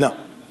 No,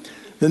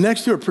 the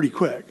next 2 are pretty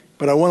quick,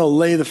 but I want to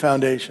lay the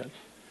foundation.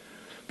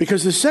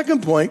 Because the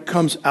second point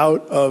comes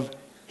out of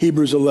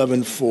Hebrews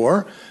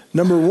 11:4.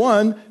 Number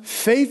 1,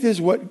 faith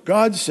is what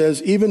God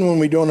says even when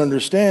we don't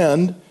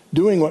understand,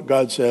 doing what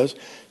God says.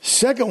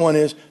 Second one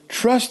is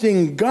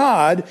trusting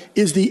God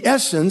is the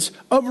essence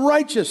of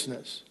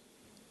righteousness.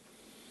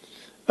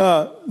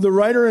 The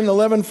writer in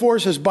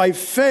 11:4 says, by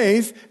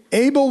faith,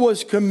 Abel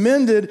was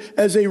commended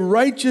as a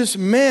righteous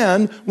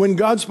man when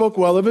God spoke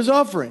well of his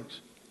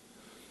offerings.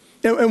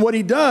 And what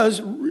he does,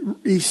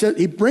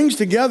 he brings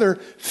together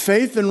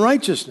faith and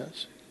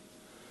righteousness.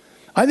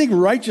 I think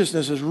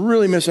righteousness is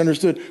really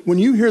misunderstood. When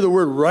you hear the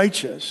word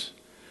righteous,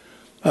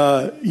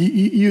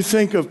 you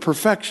think of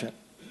perfection.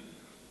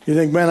 You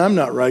think, man, I'm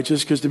not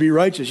righteous, because to be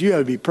righteous, you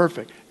have to be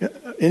perfect.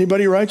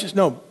 Anybody righteous?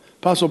 No.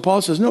 Apostle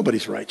Paul says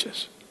nobody's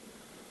righteous.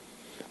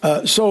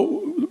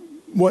 So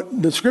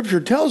what the Scripture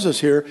tells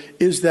us here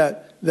is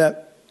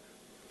that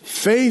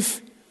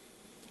faith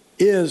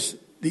is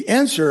the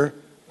answer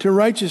to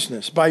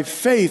righteousness. By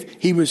faith,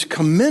 he was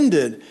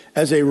commended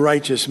as a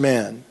righteous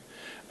man.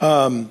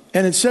 And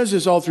it says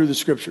this all through the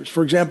Scriptures.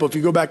 For example, if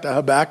you go back to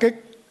Habakkuk,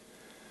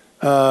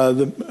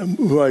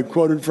 who I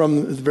quoted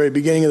from at the very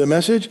beginning of the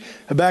message,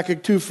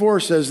 Habakkuk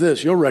 2:4 says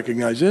this, you'll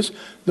recognize this,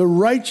 the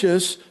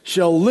righteous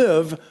shall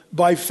live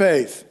by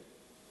faith.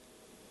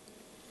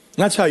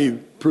 That's how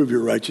you prove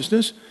your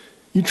righteousness.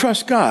 You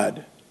trust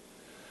God.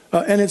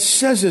 And it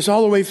says this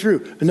all the way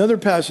through. Another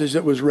passage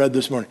that was read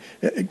this morning,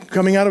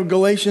 coming out of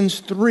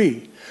Galatians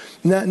 3.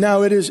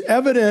 Now it is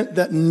evident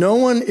that no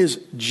one is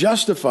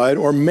justified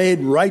or made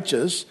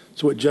righteous.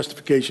 That's what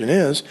justification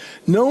is.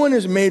 No one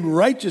is made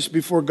righteous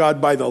before God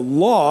by the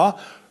law,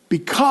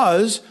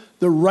 because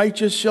the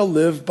righteous shall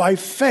live by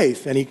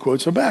faith. And he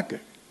quotes Habakkuk.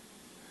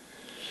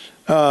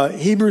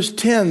 Hebrews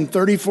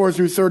 10:34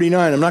 through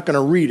 39. I'm not going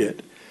to read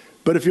it.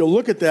 But if you'll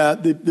look at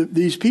that,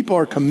 these people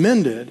are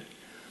commended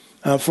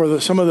for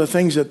some of the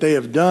things that they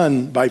have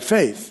done by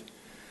faith,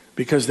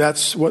 because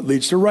that's what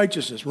leads to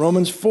righteousness.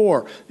 Romans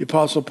 4, the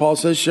Apostle Paul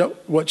says,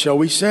 what shall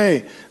we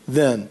say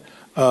then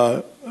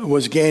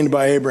was gained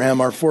by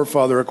Abraham, our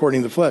forefather,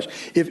 according to the flesh?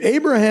 If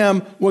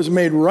Abraham was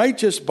made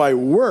righteous by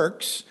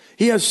works,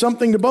 he has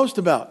something to boast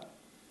about,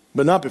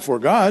 but not before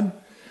God.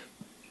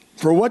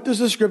 For what does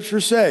the Scripture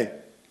say?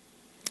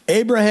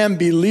 Abraham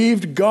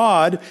believed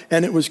God,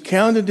 and it was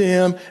counted to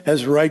him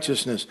as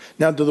righteousness.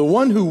 Now, to the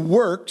one who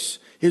works,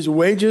 his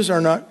wages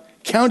are not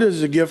counted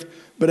as a gift,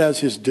 but as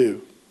his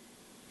due.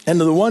 And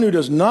to the one who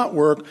does not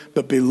work,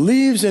 but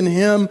believes in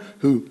him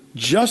who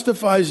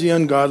justifies the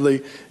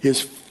ungodly, his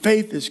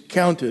faith is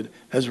counted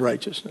as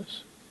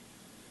righteousness.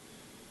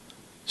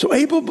 So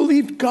Abel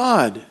believed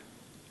God.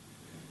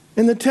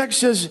 And the text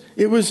says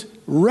it was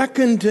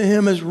reckoned to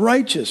him as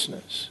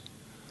righteousness.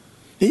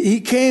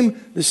 He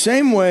came the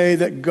same way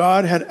that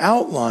God had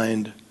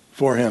outlined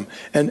for him.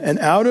 And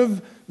out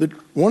of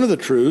one of the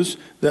truths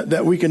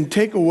that we can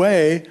take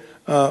away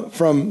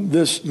from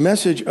this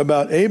message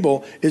about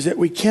Abel is that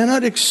we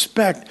cannot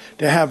expect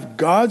to have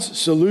God's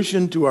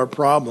solution to our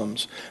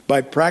problems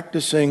by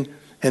practicing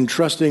and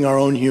trusting our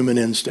own human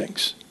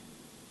instincts.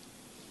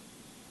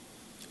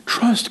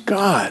 Trust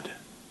God.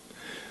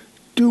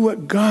 Do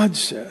what God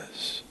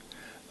says.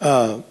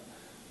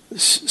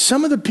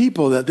 Some of the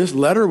people that this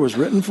letter was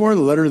written for, the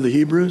letter to the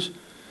Hebrews,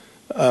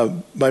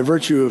 by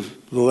virtue of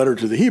the letter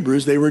to the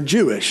Hebrews, they were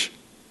Jewish.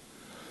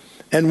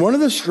 And one of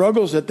the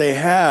struggles that they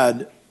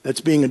had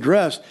that's being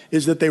addressed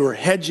is that they were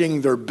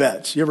hedging their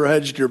bets. You ever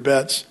hedged your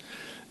bets?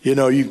 You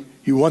know, you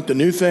want the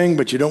new thing,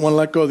 but you don't want to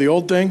let go of the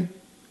old thing.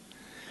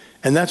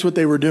 And that's what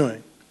they were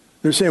doing.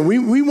 They're saying,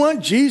 we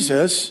want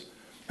Jesus,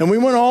 and we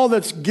want all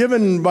that's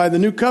given by the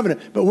new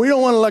covenant, but we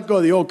don't want to let go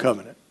of the old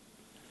covenant.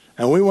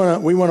 And we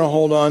want to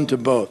hold on to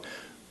both.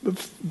 But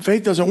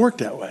faith doesn't work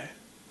that way.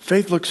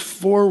 Faith looks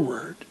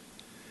forward.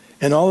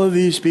 And all of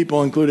these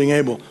people, including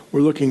Abel,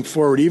 were looking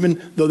forward,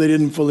 even though they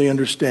didn't fully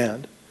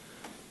understand.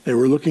 They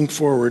were looking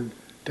forward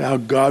to how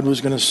God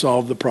was going to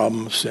solve the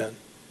problem of sin.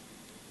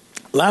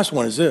 Last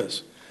one is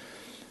this.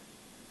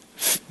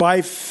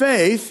 By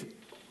faith,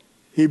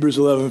 Hebrews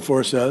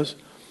 11:4 says,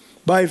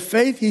 by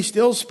faith he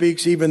still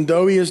speaks even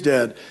though he is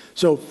dead.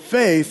 So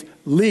faith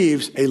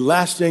leaves a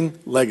lasting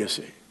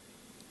legacy.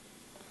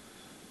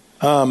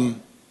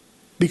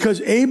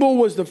 Because Abel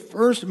was the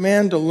first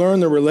man to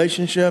learn the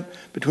relationship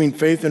between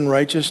faith and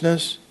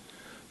righteousness,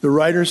 the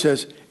writer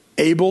says,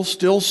 Abel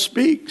still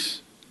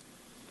speaks,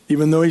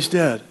 even though he's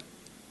dead.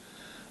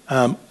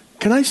 Can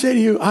I say to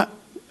you,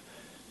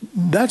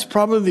 that's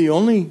probably the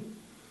only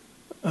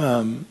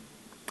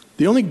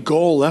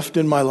goal left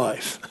in my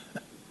life,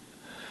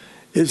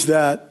 is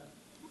that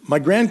my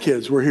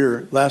grandkids were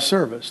here last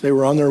service. They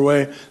were on their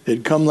way.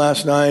 They'd come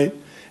last night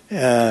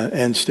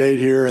and stayed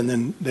here, and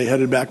then they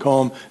headed back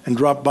home and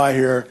dropped by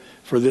here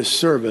for this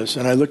service.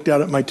 And I looked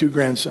out at my two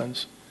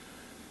grandsons,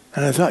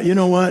 and I thought, you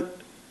know what?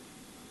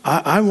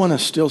 I want to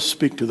still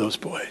speak to those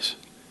boys,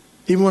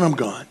 even when I'm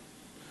gone,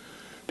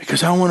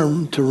 because I want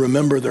them to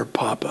remember their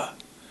papa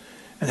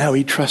and how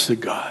he trusted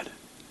God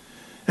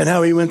and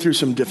how he went through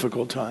some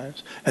difficult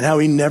times and how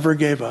he never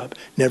gave up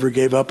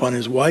on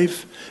his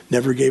wife,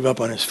 never gave up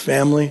on his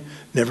family,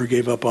 never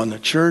gave up on the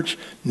church,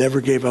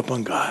 never gave up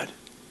on God.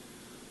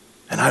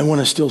 And I want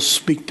to still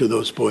speak to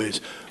those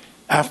boys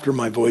after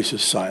my voice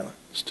is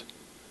silenced.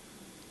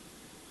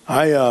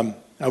 I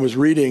was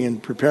reading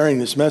and preparing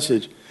this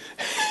message,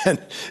 and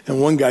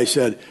one guy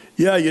said,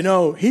 yeah, you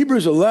know,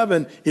 Hebrews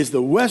 11 is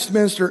the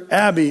Westminster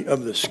Abbey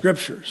of the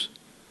Scriptures.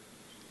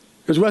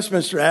 Because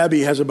Westminster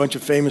Abbey has a bunch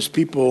of famous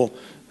people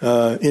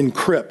in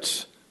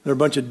crypts. There are a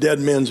bunch of dead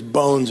men's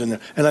bones in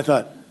there. And I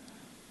thought,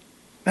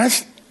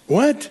 that's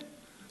what?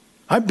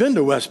 I've been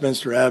to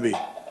Westminster Abbey.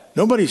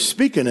 Nobody's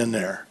speaking in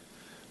there.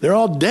 They're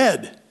all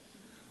dead.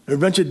 There are a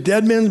bunch of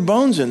dead men's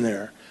bones in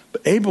there.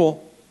 But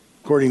Abel,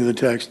 according to the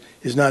text,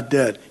 is not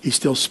dead. He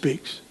still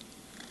speaks.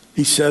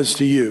 He says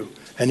to you,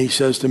 and he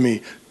says to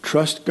me,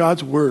 trust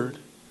God's word,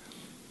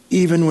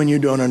 even when you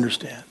don't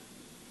understand.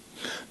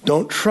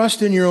 Don't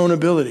trust in your own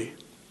ability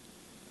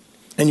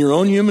and your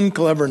own human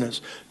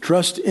cleverness.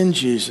 Trust in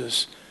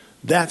Jesus.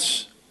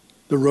 That's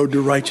the road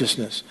to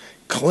righteousness.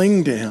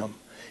 Cling to him.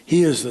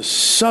 He is the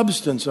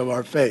substance of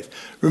our faith.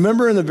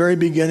 Remember in the very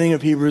beginning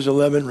of Hebrews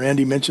 11,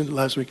 Randy mentioned it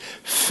last week,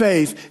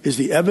 faith is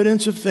the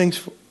evidence of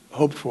things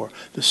hoped for,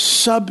 the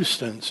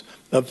substance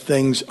of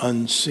things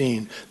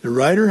unseen. The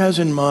writer has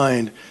in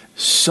mind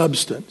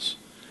substance.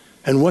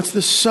 And what's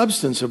the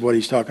substance of what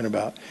he's talking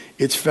about?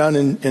 It's found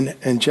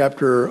in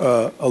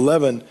chapter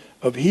 11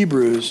 of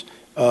Hebrews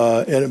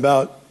at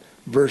about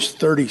verse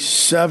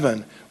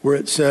 37, where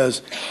it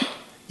says,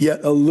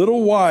 yet a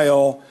little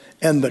while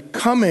and the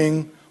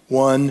coming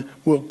one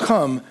will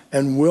come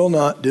and will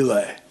not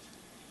delay.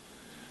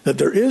 That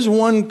there is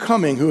one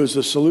coming who is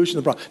the solution to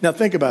the problem. Now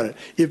think about it.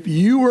 If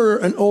you were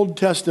an Old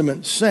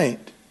Testament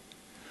saint,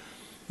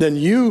 then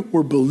you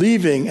were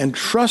believing and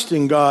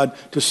trusting God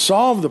to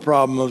solve the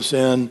problem of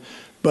sin,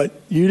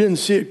 but you didn't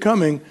see it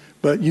coming,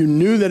 but you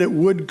knew that it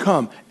would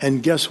come.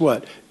 And guess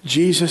what?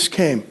 Jesus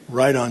came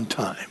right on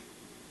time.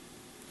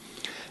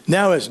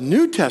 Now, as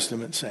New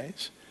Testament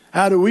saints,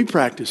 how do we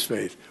practice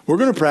faith? We're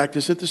going to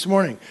practice it this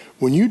morning.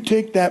 When you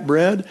take that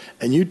bread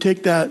and you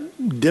take that,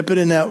 dip it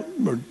in that,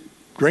 or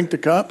drink the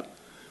cup,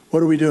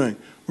 what are we doing?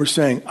 We're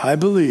saying, I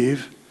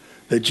believe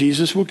that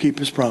Jesus will keep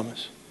his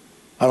promise.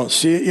 I don't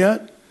see it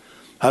yet.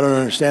 I don't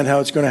understand how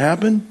it's going to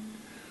happen.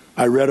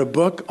 I read a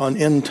book on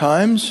end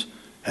times,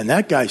 and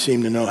that guy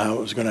seemed to know how it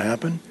was going to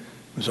happen.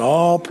 It was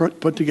all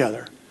put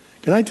together.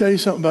 Can I tell you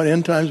something about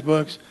end times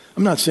books?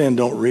 I'm not saying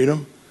don't read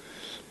them,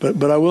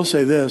 but I will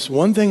say this.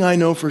 One thing I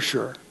know for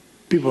sure,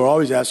 people are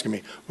always asking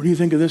me, what do you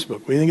think of this book?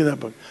 What do you think of that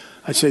book?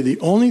 I say the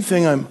only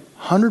thing I'm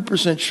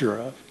 100% sure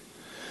of,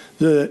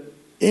 that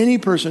any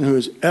person who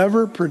has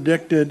ever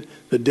predicted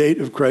the date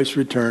of Christ's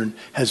return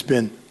has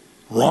been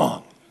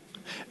wrong.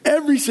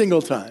 Every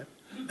single time.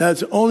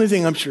 That's the only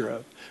thing I'm sure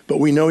of. But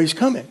we know he's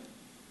coming.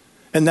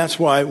 And that's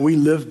why we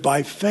live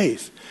by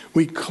faith.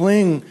 We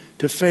cling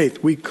to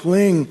faith. We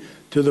cling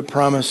to the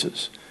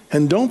promises.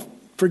 And don't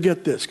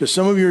forget this, because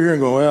some of you are here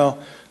and go, well,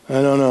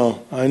 I don't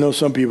know. I know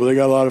some people, they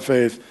got a lot of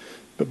faith.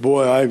 But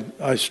boy,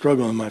 I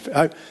struggle in my faith.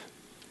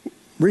 The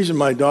reason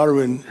my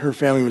daughter and her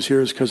family was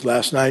here is because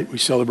last night we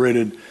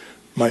celebrated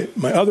my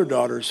other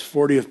daughter's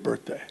 40th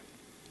birthday,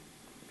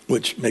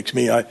 which makes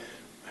me,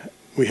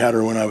 we had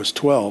her when I was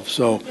 12,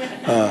 so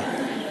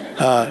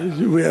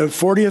we have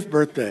 40th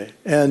birthday,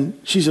 and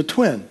she's a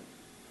twin.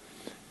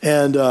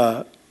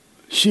 And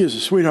she is a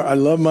sweetheart. I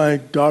love my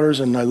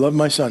daughters and I love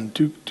my son,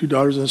 two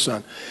daughters and a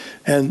son.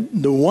 And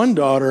the one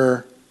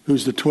daughter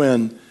who's the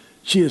twin,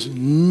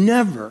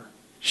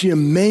 she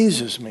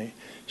amazes me.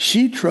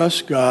 She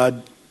trusts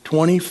God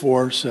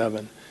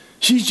 24/7.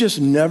 She's just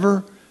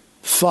never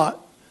thought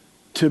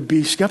to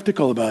be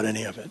skeptical about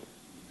any of it.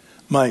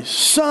 My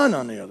son,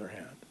 on the other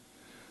hand,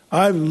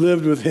 I've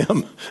lived with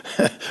him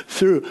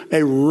through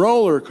a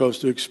roller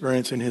coaster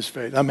experience in his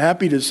faith. I'm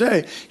happy to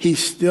say he's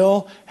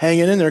still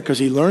hanging in there because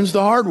he learns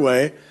the hard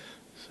way.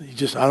 I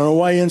don't know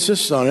why he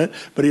insists on it,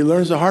 but he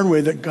learns the hard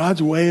way that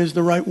God's way is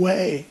the right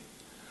way.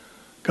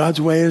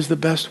 God's way is the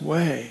best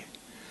way.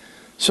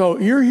 So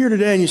you're here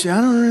today and you say, I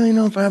don't really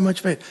know if I have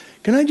much faith.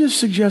 Can I just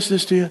suggest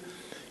this to you?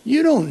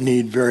 You don't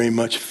need very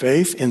much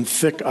faith in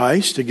thick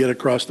ice to get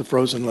across the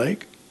frozen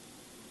lake.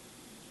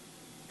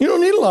 You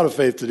don't need a lot of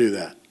faith to do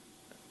that.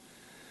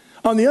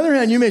 On the other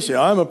hand, you may say,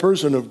 I'm a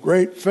person of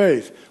great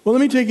faith. Well,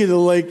 let me take you to the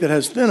lake that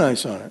has thin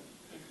ice on it.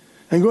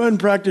 And go ahead and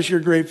practice your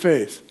great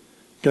faith.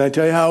 Can I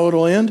tell you how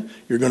it'll end?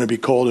 You're going to be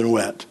cold and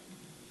wet.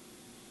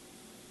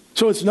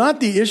 So it's not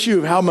the issue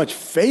of how much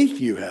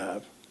faith you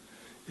have.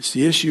 It's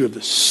the issue of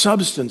the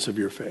substance of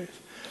your faith.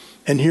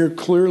 And here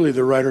clearly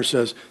the writer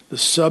says, the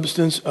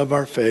substance of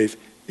our faith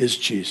is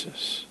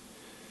Jesus.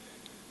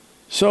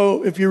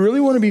 So if you really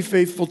want to be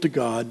faithful to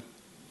God,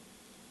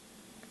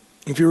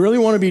 if you really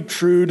want to be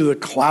true to the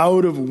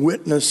cloud of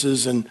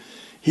witnesses in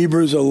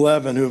Hebrews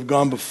 11 who have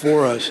gone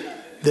before us,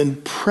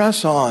 then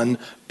press on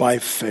by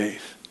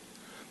faith.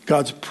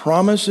 God's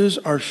promises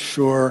are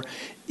sure,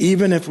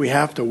 even if we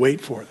have to wait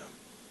for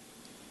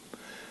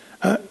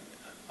them.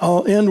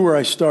 I'll end where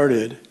I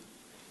started.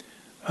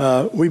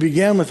 We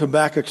began with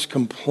Habakkuk's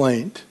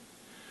complaint.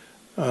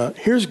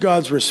 Here's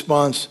God's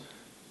response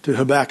to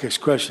Habakkuk's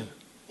question.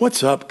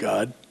 What's up,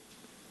 God?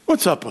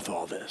 What's up with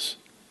all this?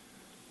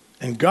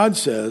 And God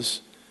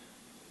says,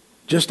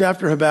 just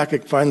after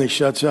Habakkuk finally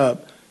shuts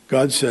up,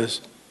 God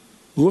says,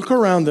 look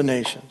around the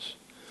nations.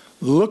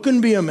 Look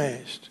and be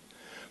amazed.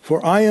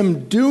 For I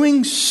am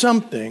doing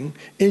something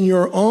in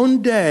your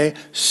own day,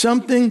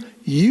 something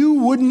you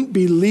wouldn't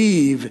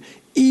believe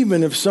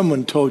even if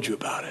someone told you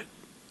about it.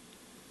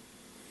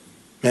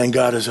 Man,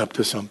 God is up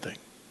to something.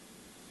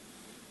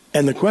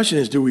 And the question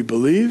is, do we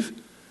believe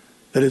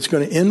that it's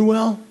going to end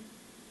well?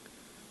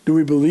 Do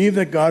we believe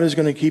that God is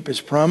going to keep his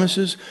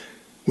promises?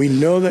 We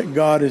know that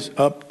God is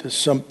up to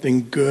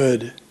something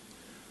good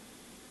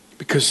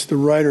because the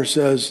writer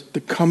says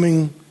the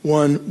coming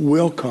one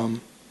will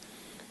come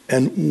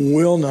and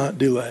will not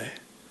delay.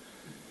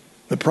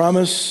 The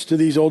promise to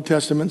these Old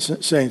Testament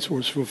saints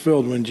was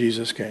fulfilled when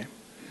Jesus came.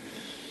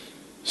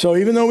 So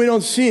even though we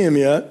don't see him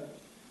yet,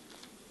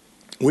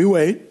 we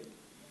wait.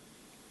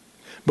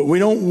 But we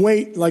don't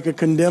wait like a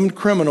condemned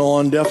criminal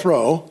on death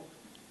row.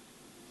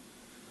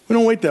 We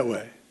don't wait that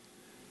way.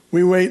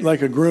 We wait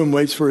like a groom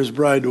waits for his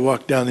bride to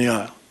walk down the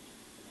aisle.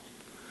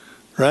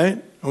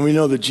 Right? And we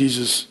know that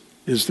Jesus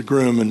is the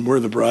groom and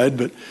we're the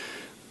bride,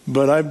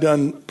 but I've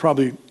done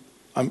probably,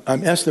 I'm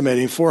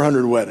estimating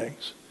 400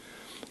 weddings.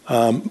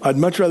 I'd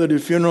much rather do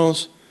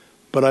funerals,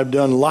 but I've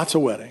done lots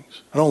of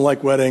weddings. I don't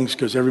like weddings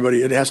because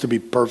it has to be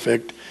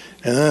perfect.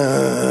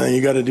 And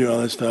you got to do all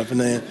that stuff. And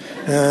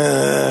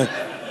then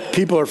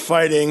people are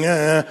fighting.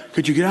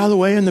 Could you get out of the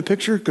way in the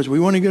picture? Because we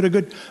want to get a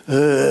good...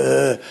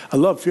 I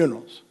love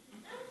funerals.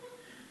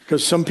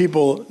 Because some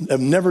people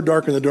have never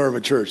darkened the door of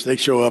a church. They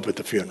show up at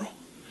the funeral.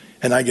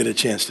 And I get a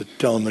chance to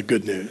tell them the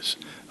good news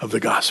of the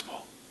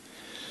gospel.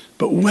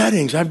 But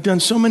weddings, I've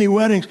done so many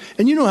weddings.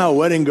 And you know how a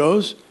wedding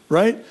goes,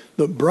 right?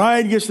 The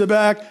bride gets the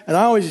back, and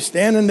I always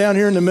standing down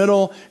here in the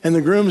middle, and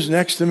the groom's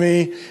next to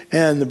me,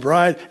 and the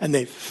bride, and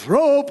they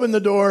throw open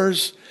the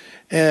doors,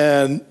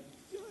 and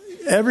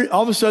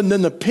all of a sudden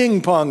then the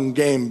ping pong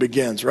game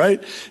begins,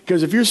 right?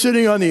 Because if you're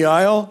sitting on the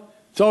aisle,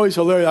 it's always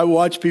hilarious. I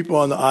watch people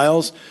on the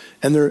aisles,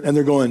 and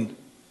they're going.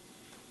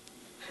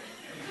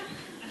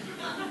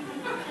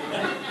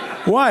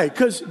 Why?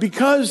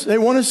 Because they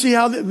want to see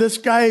how this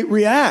guy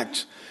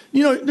reacts.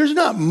 You know, there's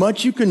not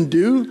much you can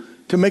do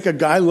to make a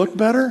guy look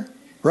better,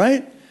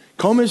 right?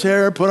 Comb his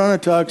hair, put on a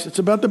tux. It's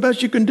about the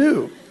best you can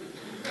do.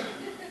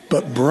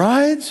 But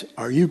brides,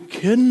 are you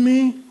kidding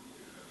me?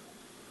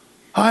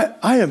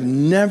 I have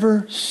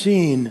never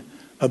seen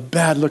a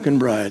bad-looking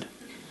bride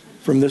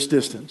from this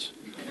distance.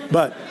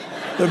 But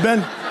there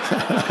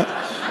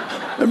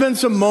have been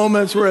some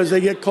moments where as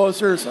they get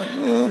closer, it's like,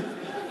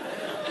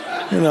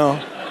 you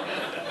know.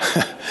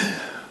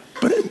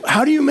 But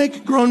how do you make a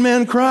grown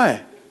man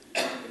cry?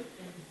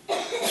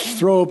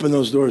 Throw open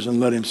those doors and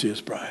let him see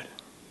his bride.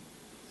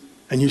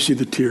 And you see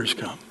the tears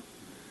come.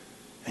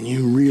 And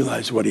you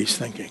realize what he's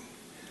thinking.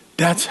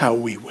 That's how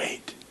we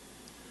wait.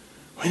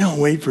 We don't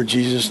wait for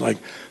Jesus like,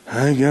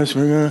 I guess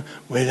we're going to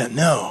wait.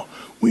 No,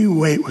 we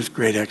wait with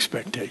great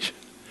expectation.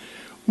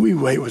 We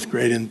wait with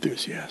great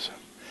enthusiasm.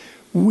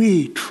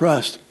 We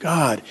trust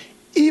God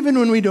even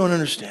when we don't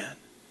understand.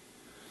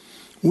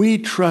 We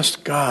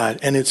trust God,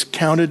 and it's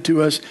counted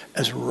to us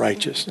as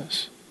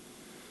righteousness.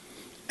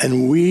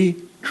 And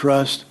we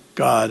trust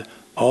God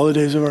all the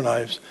days of our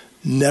lives,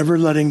 never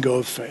letting go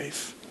of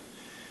faith.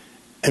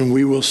 And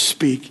we will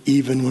speak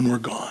even when we're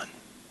gone.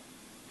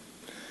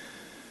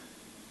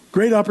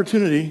 Great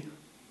opportunity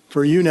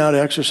for you now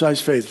to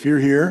exercise faith. If you're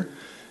here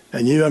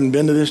and you haven't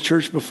been to this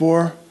church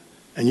before,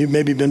 and you've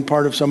maybe been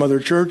part of some other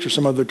church or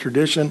some other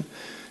tradition,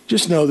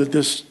 just know that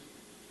this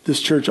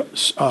church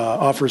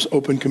offers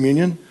open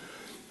communion.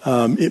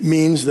 It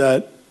means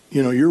that,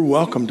 you're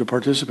welcome to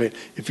participate.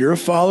 If you're a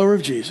follower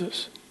of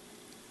Jesus,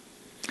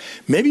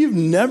 maybe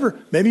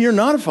you're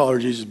not a follower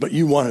of Jesus, but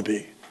you want to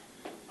be.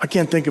 I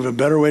can't think of a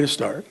better way to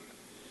start.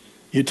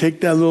 You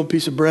take that little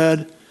piece of bread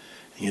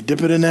and you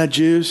dip it in that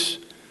juice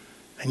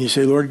and you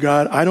say, Lord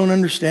God, I don't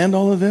understand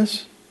all of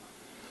this.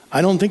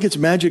 I don't think it's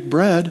magic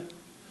bread.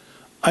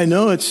 I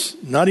know it's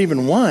not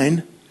even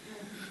wine,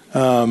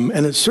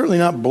 and it's certainly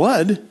not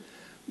blood.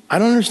 I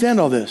don't understand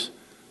all this,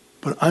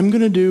 but I'm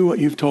going to do what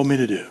you've told me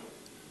to do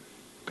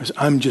because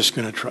I'm just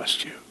going to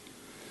trust you.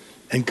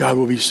 And God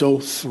will be so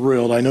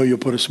thrilled. I know you'll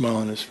put a smile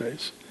on his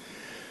face.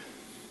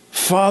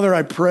 Father,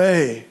 I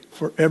pray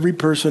for every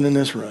person in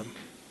this room.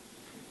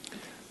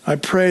 I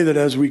pray that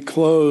as we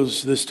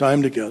close this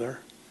time together,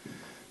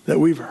 that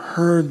we've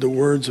heard the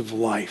words of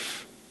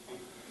life,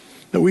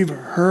 that we've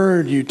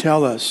heard you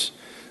tell us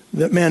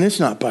that, man, it's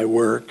not by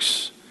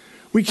works.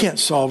 We can't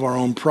solve our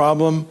own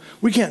problem.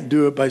 We can't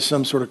do it by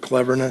some sort of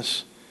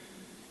cleverness.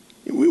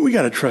 We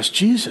got to trust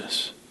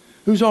Jesus,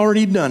 who's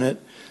already done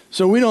it.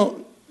 So we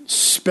don't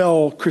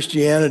spell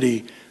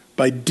Christianity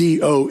by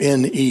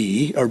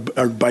D-O-N-E or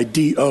by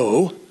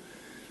D-O.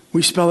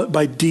 We spell it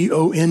by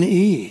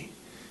D-O-N-E.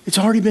 It's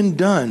already been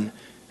done,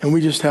 and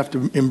we just have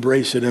to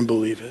embrace it and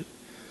believe it.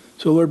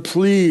 So, Lord,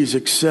 please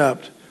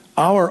accept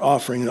our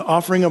offering, the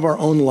offering of our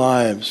own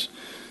lives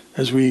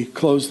as we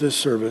close this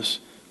service.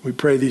 We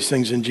pray these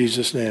things in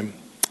Jesus' name.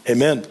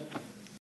 Amen.